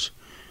ages.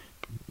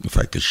 The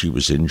fact that she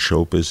was in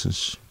show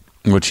business.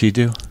 What'd she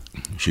do?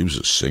 She was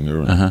a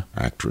singer and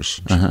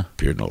actress. She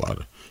appeared in a lot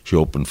of... She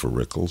opened for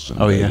Rickles in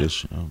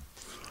Vegas.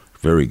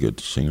 Very good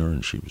singer,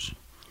 and she was...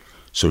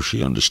 So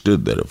she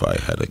understood that if I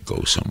had to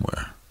go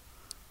somewhere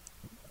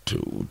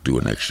to do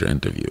an extra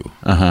interview,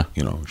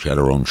 she had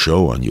her own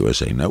show on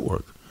USA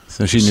Network.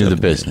 So she knew the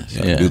business.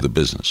 Knew the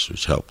business,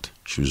 which helped.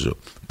 She was a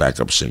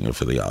backup singer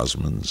for the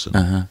Osmonds.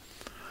 And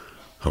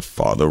her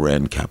father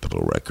ran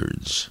Capitol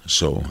Records.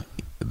 So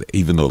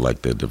even though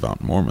like they're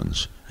devout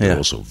Mormons, they're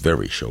also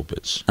very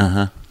showbiz.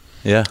 And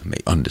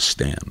they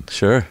understand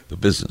the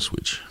business,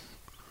 which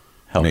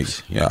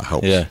helps.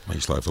 Helps. Yeah.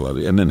 Makes life a lot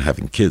easier. And then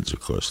having kids, of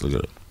course. Look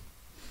at it.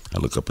 I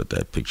look up at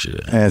that picture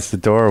there. Yeah, it's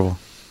adorable.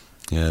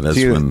 Yeah, that's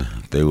So when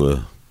they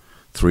were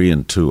 3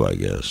 and 2, I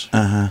guess.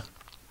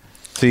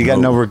 So you got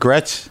no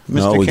regrets, Mr.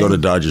 No, we King? go to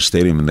Dodger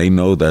Stadium, and they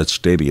know that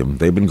stadium.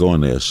 They've been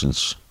going there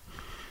since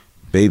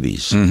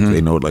babies. They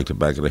know it like the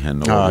back of their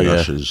hand. Know all the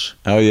ushers.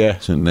 Oh, yeah.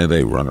 So then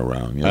they run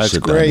around. You know, That's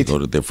sit down great. and go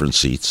to different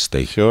seats.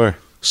 They Sure.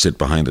 sit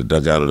behind the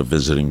dugout of the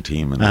visiting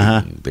team,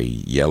 and they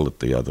yell at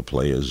the other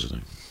players.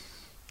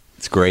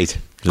 It's great.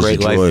 Just Great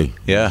joy. life.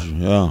 Yeah.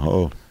 Yeah.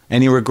 Oh.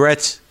 Any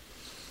regrets?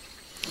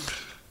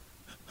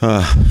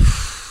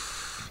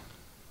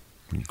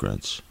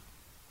 Regrets.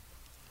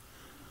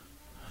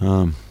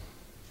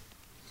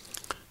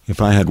 If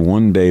I had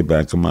one day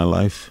back in my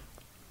life,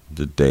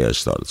 the day I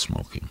started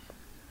smoking.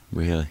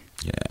 Really?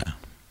 Yeah.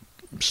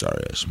 I'm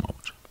sorry I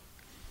smoked.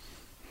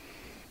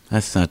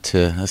 That's not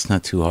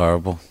too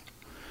horrible.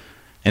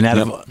 And out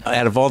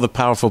of all the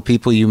powerful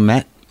people you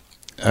met,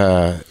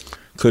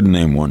 Couldn't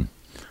name one.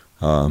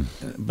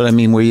 but I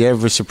mean, were you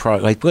ever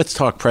surprised? Like, let's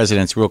talk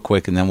presidents real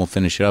quick, and then we'll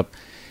finish it up.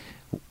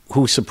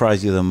 Who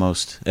surprised you the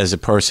most as a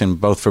person,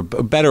 both for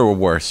better or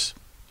worse?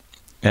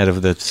 Out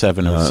of the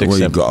 7 or 6, Well,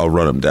 7. I'll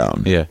run them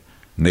down. Yeah.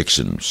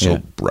 Nixon, so Yeah.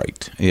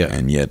 bright. Yeah.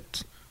 And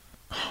yet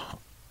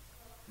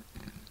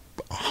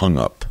hung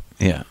up.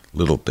 Yeah.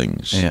 Little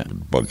things Yeah.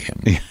 would bug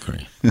him.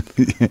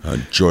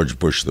 George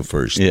Bush the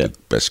first, Yeah. the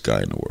best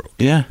guy in the world.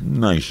 Yeah.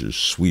 Nicest,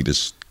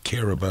 sweetest,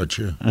 care about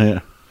you.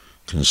 Yeah.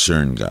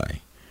 Concerned guy.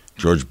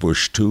 George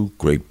Bush too,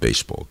 great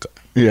baseball guy.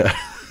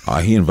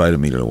 Yeah. He invited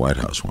me to the White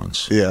House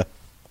once. Yeah.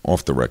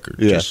 Off the record.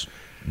 Yeah. Just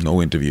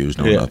no interviews,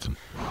 no Yeah. nothing.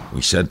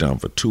 We sat down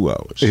for 2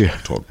 hours Yeah.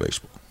 to talk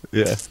baseball.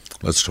 Yeah.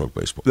 Let's talk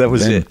baseball. That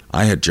was Then it.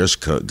 I had just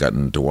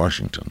gotten to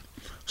Washington.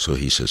 So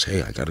he says,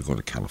 hey, I got to go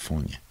to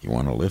California. You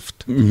want a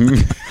lift?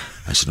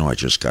 I said, no, I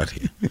just got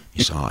here.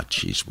 He said, oh,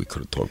 jeez, we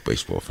could have talked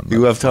baseball for You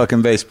love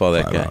talking baseball,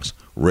 that 5 guy. hours.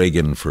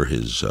 Reagan for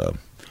his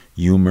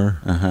humor.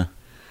 Uh-huh.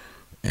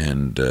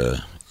 And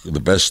the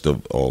best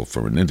of all,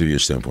 from an interview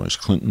standpoint, is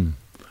Clinton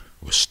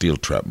with Steel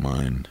Trap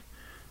Mind.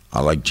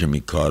 I like Jimmy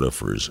Carter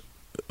for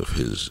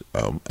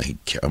how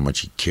much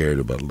he cared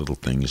about little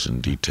things in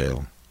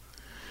detail.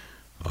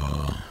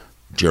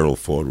 Gerald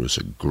Ford was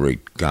a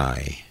great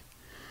guy,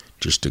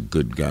 just a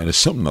good guy. There's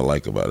something I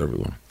like about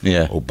everyone.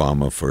 Yeah.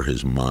 Obama for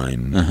his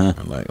mind, Uh-huh.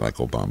 I like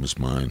Obama's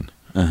mind,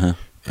 Uh-huh.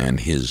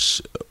 and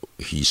he's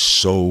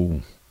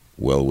so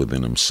well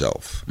within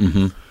himself.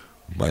 Mm-hmm.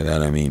 By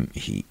that I mean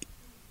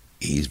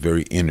he's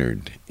very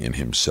inward in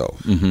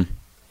himself. Mm-hmm.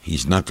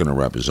 He's not going to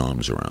wrap his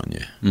arms around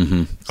you.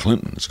 Mm-hmm.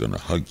 Clinton's going to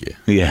hug you.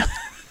 Yeah.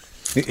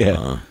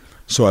 Yeah.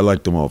 So I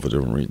liked them all for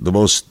different reasons. The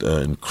most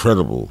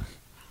incredible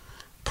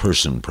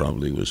person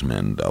probably was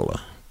Mandela,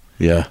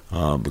 Yeah.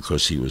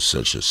 because he was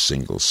such a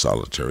single,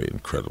 solitary,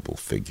 incredible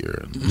figure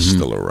and was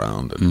still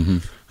around.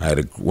 And I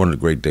had one of the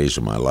great days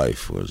of my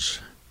life was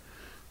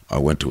I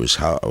went to his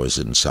house. I was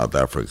in South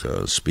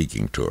Africa, a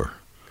speaking tour,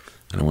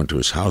 and I went to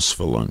his house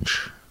for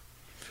lunch,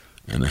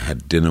 and I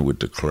had dinner with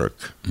the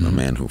clerk, the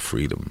man who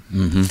freed him.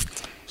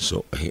 Mm-hmm.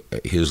 So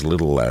here's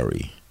little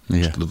Larry,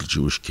 Yeah. little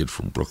Jewish kid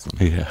from Brooklyn.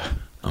 Yeah.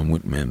 I'm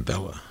with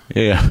Mandela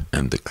Yeah.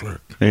 and the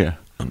clerk Yeah.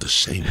 on the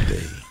same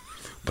day.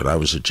 But I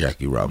was at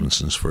Jackie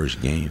Robinson's first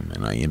game,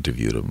 and I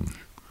interviewed him.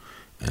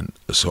 And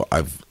so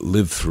I've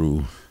lived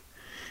through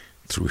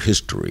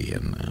history,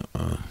 and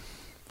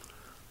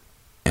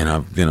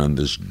I've been on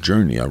this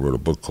journey. I wrote a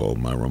book called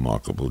My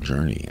Remarkable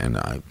Journey, and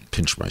I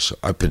pinch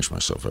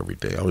myself every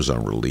day. I was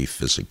on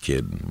relief as a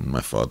kid. When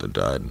my father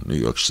died, New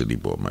York City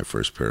bought my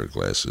first pair of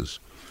glasses.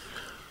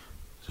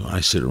 So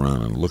I sit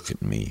around and look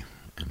at me,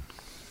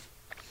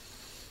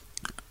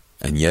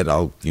 and yet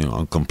I'll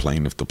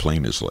complain if the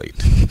plane is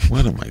late.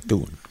 What am I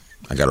doing?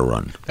 I got to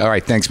run. All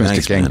right, thanks, Mr.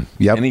 Thanks, King. man.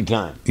 Yep.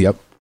 Anytime. Yep.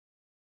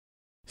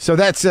 So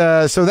that's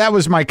so that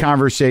was my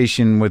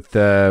conversation with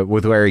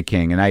Larry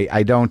King, and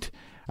I don't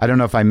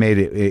know if I made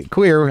it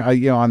clear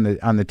on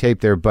the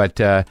tape there, but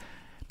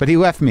he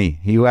left me.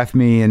 He left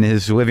me in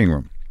his living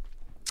room.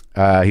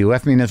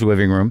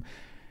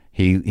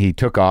 He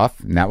took off,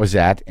 and that was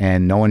that.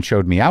 And no one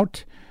showed me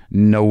out.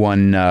 No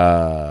one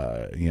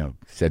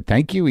said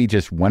thank you. He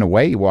just went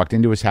away. He walked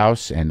into his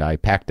house, and I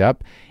packed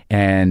up,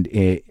 and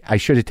I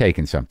should have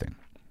taken something.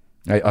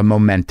 A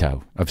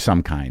memento of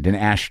some kind, an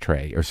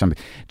ashtray or something,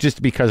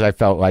 just because I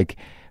felt like,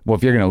 well,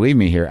 if you're going to leave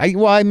me here,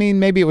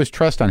 maybe it was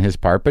trust on his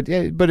part, but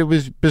it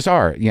was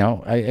bizarre.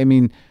 I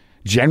mean,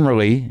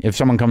 generally, if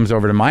someone comes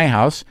over to my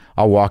house,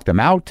 I'll walk them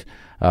out.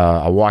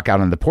 I'll walk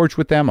out on the porch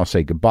with them. I'll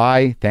say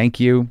goodbye, thank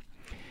you.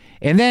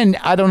 And then,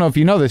 I don't know if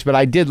you know this, but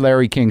I did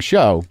Larry King's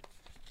show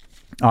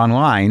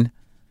online.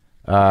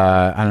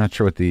 I'm not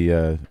sure what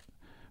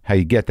how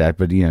you get that,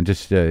 but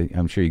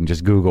I'm sure you can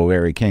just Google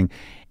Larry King.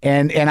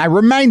 And I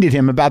reminded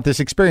him about this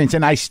experience,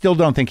 and I still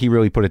don't think he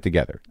really put it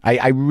together.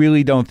 I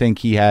really don't think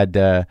he had.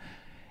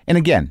 And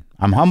again,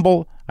 I'm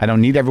humble. I don't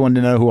need everyone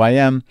to know who I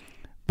am,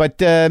 but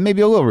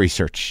maybe a little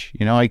research.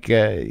 He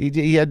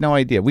had no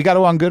idea. We got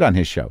along good on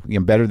his show,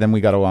 better than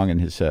we got along in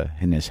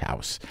his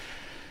house.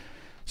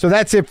 So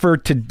that's it for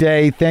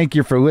today. Thank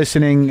you for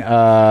listening.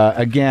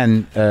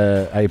 Again,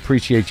 I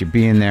appreciate you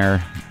being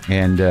there.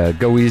 And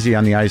go easy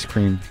on the ice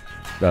cream.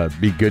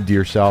 Be good to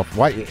yourself.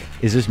 Why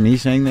is this me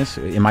saying this?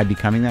 Am I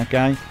becoming that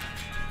guy?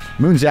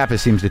 Moon Zappa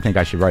seems to think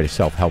I should write a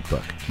self-help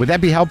book. Would that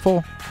be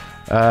helpful?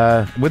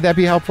 Do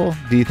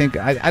you think?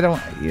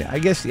 I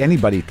guess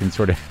anybody can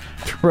sort of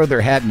throw their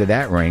hat into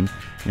that ring.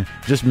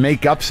 Just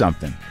make up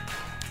something.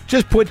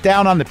 Just put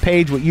down on the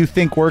page what you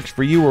think works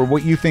for you or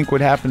what you think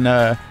would happen,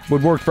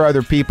 would work for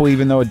other people,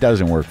 even though it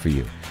doesn't work for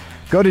you.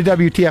 Go to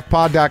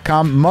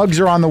WTFpod.com. Mugs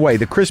are on the way.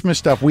 The Christmas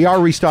stuff, we are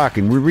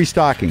restocking. We're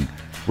restocking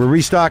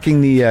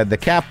the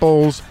cap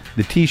bowls,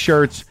 the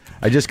T-shirts.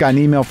 I just got an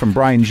email from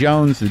Brian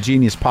Jones, the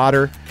Genius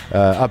Potter,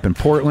 up in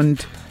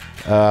Portland.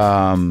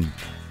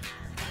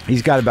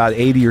 He's got about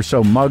 80 or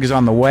so mugs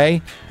on the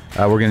way.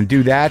 We're going to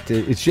do that.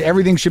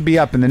 Everything should be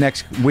up in the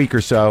next week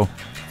or so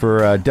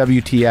for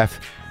WTF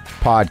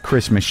Pod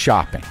Christmas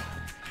shopping.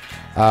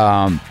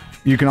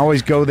 You can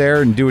always go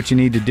there and do what you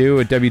need to do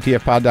at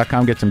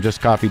WTFpod.com. Get some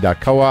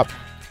justcoffee.coop.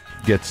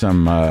 Get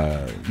some,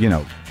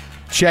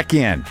 check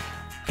in.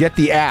 Get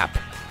the app.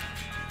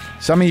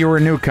 Some of you are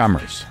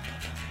newcomers.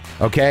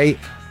 Okay?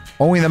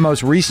 Only the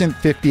most recent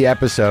 50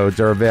 episodes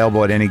are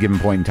available at any given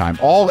point in time.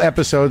 All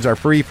episodes are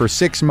free for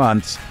 6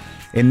 months.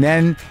 And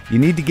then you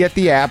need to get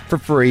the app for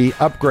free,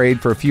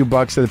 upgrade for a few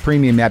bucks to the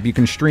premium app. You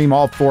can stream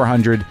all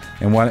 400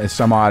 and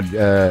some odd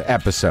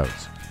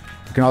episodes.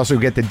 You can also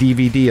get the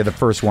DVD of the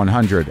first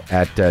 100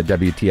 at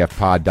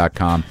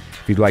WTFpod.com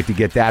if you'd like to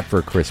get that for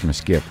a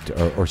Christmas gift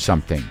or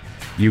something.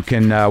 You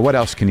can, what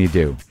else can you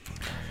do?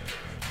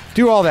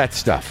 Do all that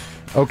stuff,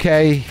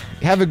 okay?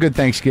 Have a good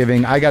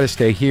Thanksgiving. I got to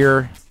stay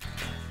here.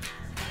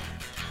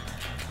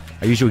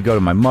 I usually go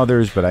to my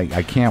mother's, but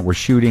I can't. We're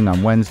shooting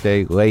on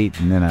Wednesday late,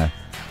 and then I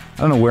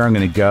don't know where I'm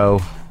going to go.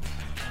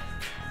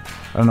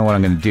 I don't know what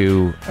I'm going to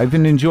do. I've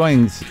been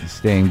enjoying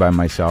staying by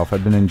myself.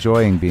 I've been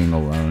enjoying being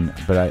alone,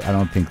 but I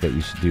don't think that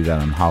you should do that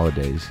on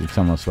holidays. It's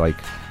almost like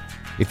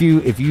if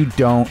you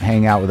don't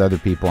hang out with other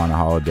people on a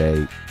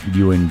holiday,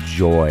 you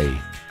enjoy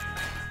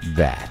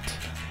that.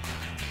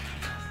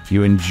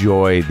 You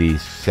enjoy the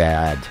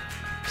sad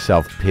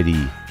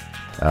self-pity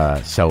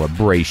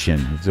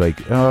celebration. It's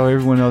like, oh,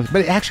 everyone else.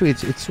 But actually,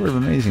 it's sort of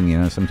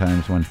amazing,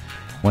 sometimes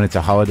when it's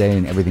a holiday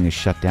and everything is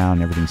shut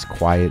down, everything's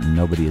quiet and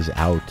nobody is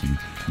out, and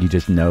you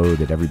just know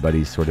that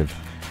everybody's sort of,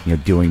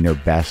 doing their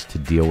best to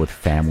deal with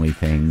family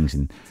things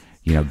and,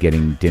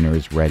 getting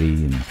dinners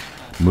ready and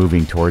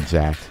moving towards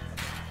that,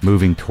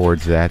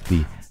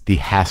 the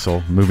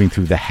hassle, moving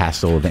through the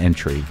hassle of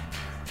entry,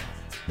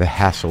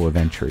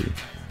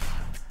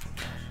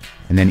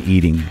 and then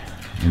eating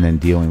and then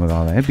dealing with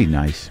all that. It'd be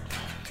nice.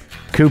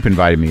 Coop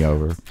invited me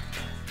over.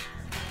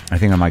 I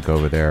think I might go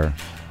over there.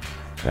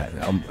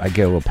 I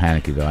get a little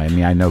panicky though. I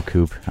mean, I know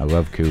Coop. I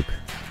love Coop,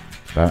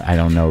 but I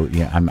don't know.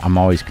 I'm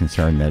always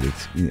concerned that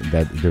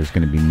that there's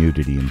going to be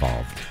nudity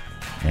involved,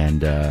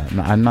 and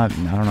I'm not.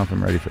 I don't know if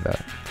I'm ready for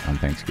that on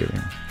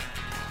Thanksgiving.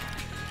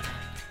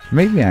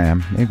 Maybe I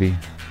am. Maybe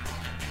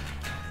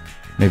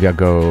I'll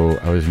go.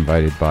 I was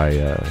invited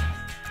by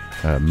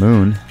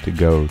Moon to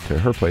go to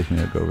her place.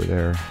 Maybe I'll go over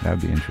there. That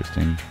would be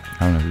interesting.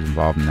 I don't know who's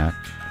involved in that.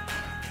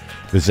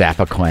 The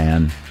Zappa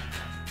clan.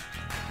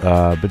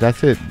 But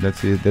that's it.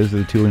 Those are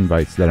the 2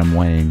 invites that I'm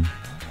weighing.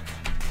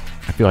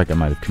 I feel like I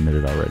might have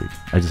committed already.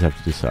 I just have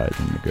to decide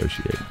and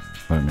negotiate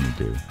what I'm going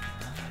to do.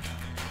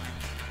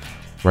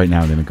 Right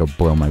now I'm going to go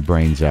blow my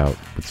brains out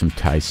with some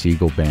Ty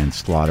Segall band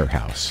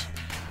Slaughterhouse.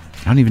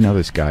 I don't even know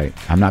this guy.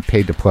 I'm not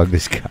paid to plug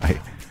this guy.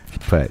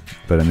 But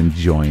I'm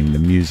enjoying the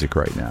music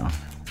right now.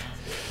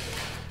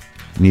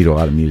 I need a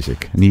lot of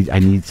music. I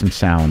need some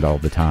sound all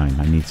the time.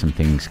 I need some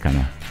things kind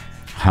of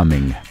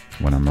humming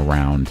when I'm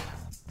around.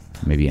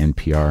 Maybe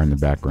NPR in the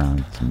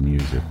background, some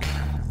music.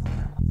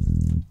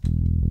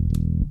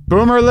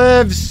 Boomer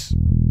lives!